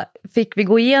 Så fick vi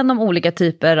gå igenom olika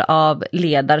typer av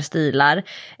ledarstilar.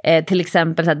 Till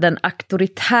exempel den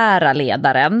auktoritära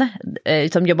ledaren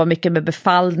som jobbar mycket med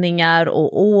befallningar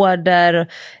och order,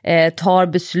 tar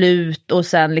beslut och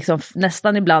sen liksom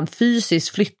nästan ibland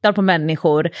fysiskt flyttar på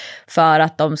människor för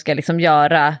att de ska liksom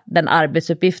göra den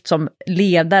arbetsuppgift som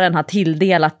ledaren har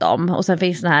tilldelat dem. Och sen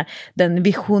finns den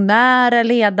visionära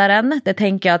ledaren. Det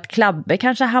tänker jag att Klabbe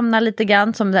kanske hamnar lite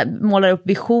grann, som målar upp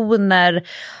visioner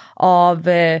av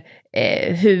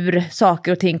hur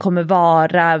saker och ting kommer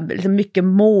vara, liksom mycket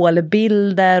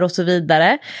målbilder och så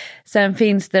vidare. Sen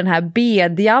finns det den här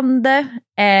bedjande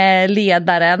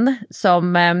ledaren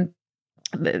som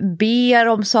ber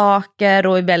om saker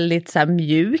och är väldigt så här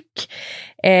mjuk.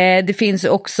 Det finns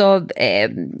också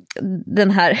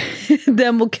den här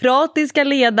demokratiska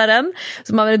ledaren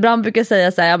som man ibland brukar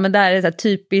säga så här, ja, men det här är så här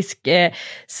typisk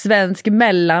svensk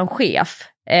mellanchef.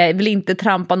 Vill inte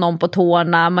trampa någon på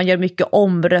tårna, man gör mycket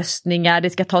omröstningar, det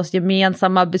ska tas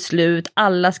gemensamma beslut,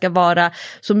 alla ska vara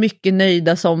så mycket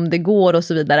nöjda som det går och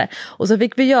så vidare. Och så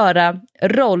fick vi göra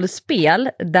rollspel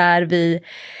där vi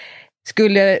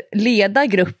skulle leda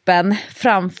gruppen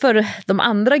framför de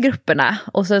andra grupperna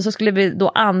och sen så skulle vi då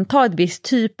anta ett visst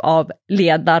typ av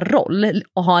ledarroll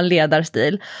och ha en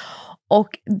ledarstil. Och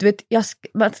du vet,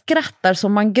 man skrattar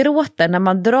som man gråter när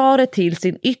man drar det till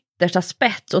sin yttersta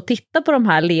spets och tittar på de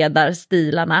här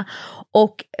ledarstilarna.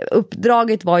 Och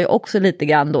uppdraget var ju också lite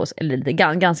grann då, eller lite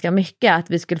grann, ganska mycket, att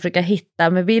vi skulle försöka hitta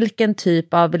med vilken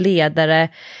typ av ledare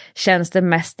känns det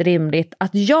mest rimligt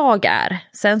att jag är.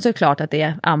 Sen så är det klart att det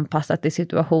är anpassat till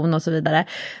situation och så vidare.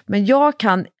 Men jag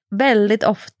kan väldigt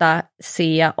ofta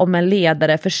se om en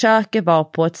ledare försöker vara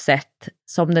på ett sätt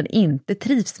som den inte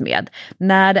trivs med.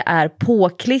 När det är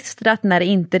påklistrat, när det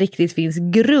inte riktigt finns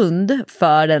grund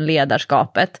för den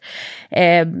ledarskapet.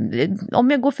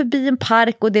 Om jag går förbi en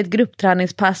park och det är ett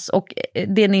gruppträningspass och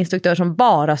det är en instruktör som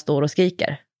bara står och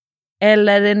skriker.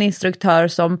 Eller en instruktör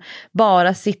som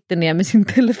bara sitter ner med sin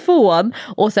telefon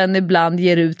och sen ibland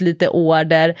ger ut lite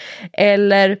order.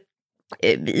 Eller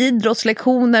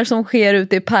idrottslektioner som sker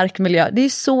ute i parkmiljö. Det är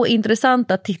så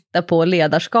intressant att titta på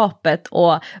ledarskapet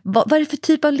och vad är det för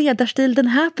typ av ledarstil den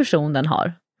här personen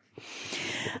har?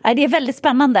 Det är väldigt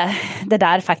spännande det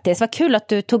där faktiskt. Vad kul att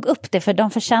du tog upp det, för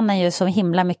de förtjänar ju så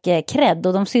himla mycket cred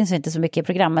och de syns inte så mycket i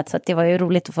programmet, så att det var ju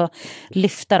roligt att få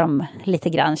lyfta dem lite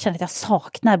grann. Jag känner att jag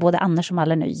saknar både Anders och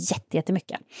Malle nu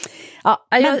jättemycket. Ja,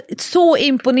 jag är så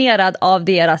imponerad av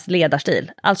deras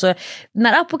ledarstil. Alltså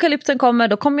när apokalypsen kommer,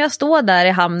 då kommer jag stå där i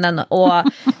hamnen och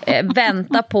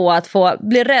vänta på att få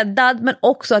bli räddad, men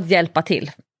också att hjälpa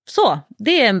till. Så,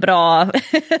 det är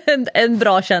en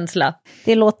bra känsla.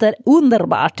 Det låter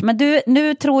underbart. Men du, nu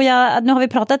har vi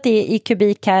pratat i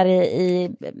kubik här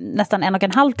i nästan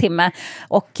 1,5 timme.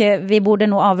 Och vi borde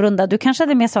nog avrunda. Du kanske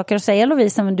hade mer saker att säga,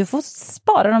 Lovisa, men du får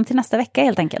spara dem till nästa vecka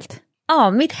helt enkelt.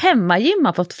 Ja, mitt hemmagym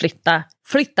har fått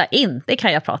flytta in. Det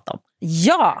kan jag prata om.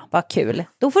 Ja, vad kul.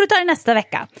 Då får du ta det nästa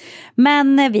vecka.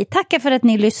 Men vi tackar för att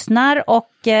ni lyssnar och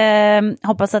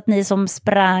hoppas att ni som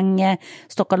sprang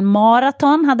Stockholm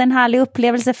Marathon hade en härlig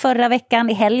upplevelse förra veckan.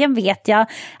 I helgen vet jag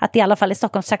att i alla fall i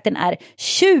Stockholmstrakten är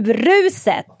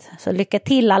Tjurruset. Så lycka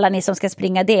till alla ni som ska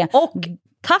springa det. Och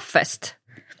Toughest.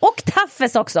 Och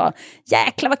Toughest också.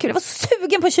 Jäklar vad kul. Jag var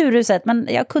sugen på Tjurruset, men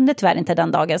jag kunde tyvärr inte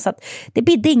den dagen. Så att det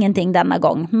bidde ingenting denna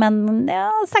gång. Men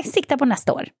jag siktar på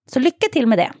nästa år. Så lycka till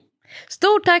med det.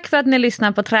 Stort tack för att ni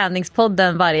lyssnar på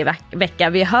Träningspodden varje vecka.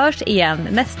 Vi hörs igen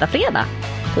nästa fredag.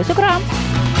 Puss och kram!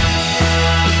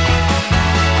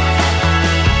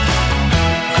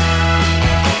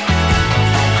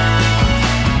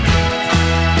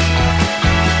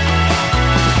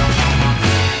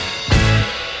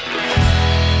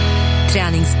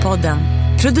 Träningspodden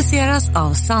produceras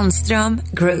av Sandström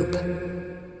Group.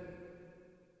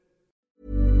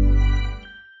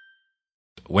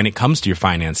 When it comes to your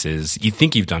finances, you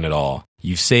think you've done it all.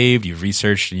 You've saved, you've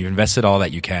researched, and you've invested all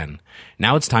that you can.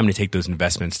 Now it's time to take those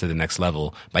investments to the next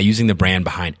level by using the brand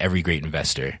behind every great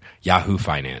investor, Yahoo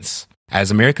Finance.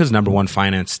 As America's #1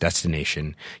 finance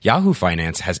destination, Yahoo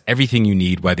Finance has everything you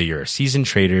need, whether you're a seasoned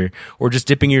trader or just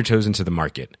dipping your toes into the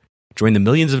market. Join the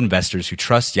millions of investors who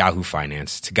trust Yahoo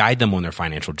Finance to guide them on their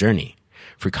financial journey.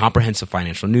 For comprehensive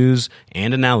financial news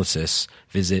and analysis,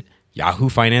 visit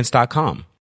yahoofinance.com.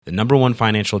 The #1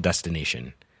 financial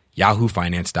destination,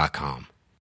 yahoofinance.com.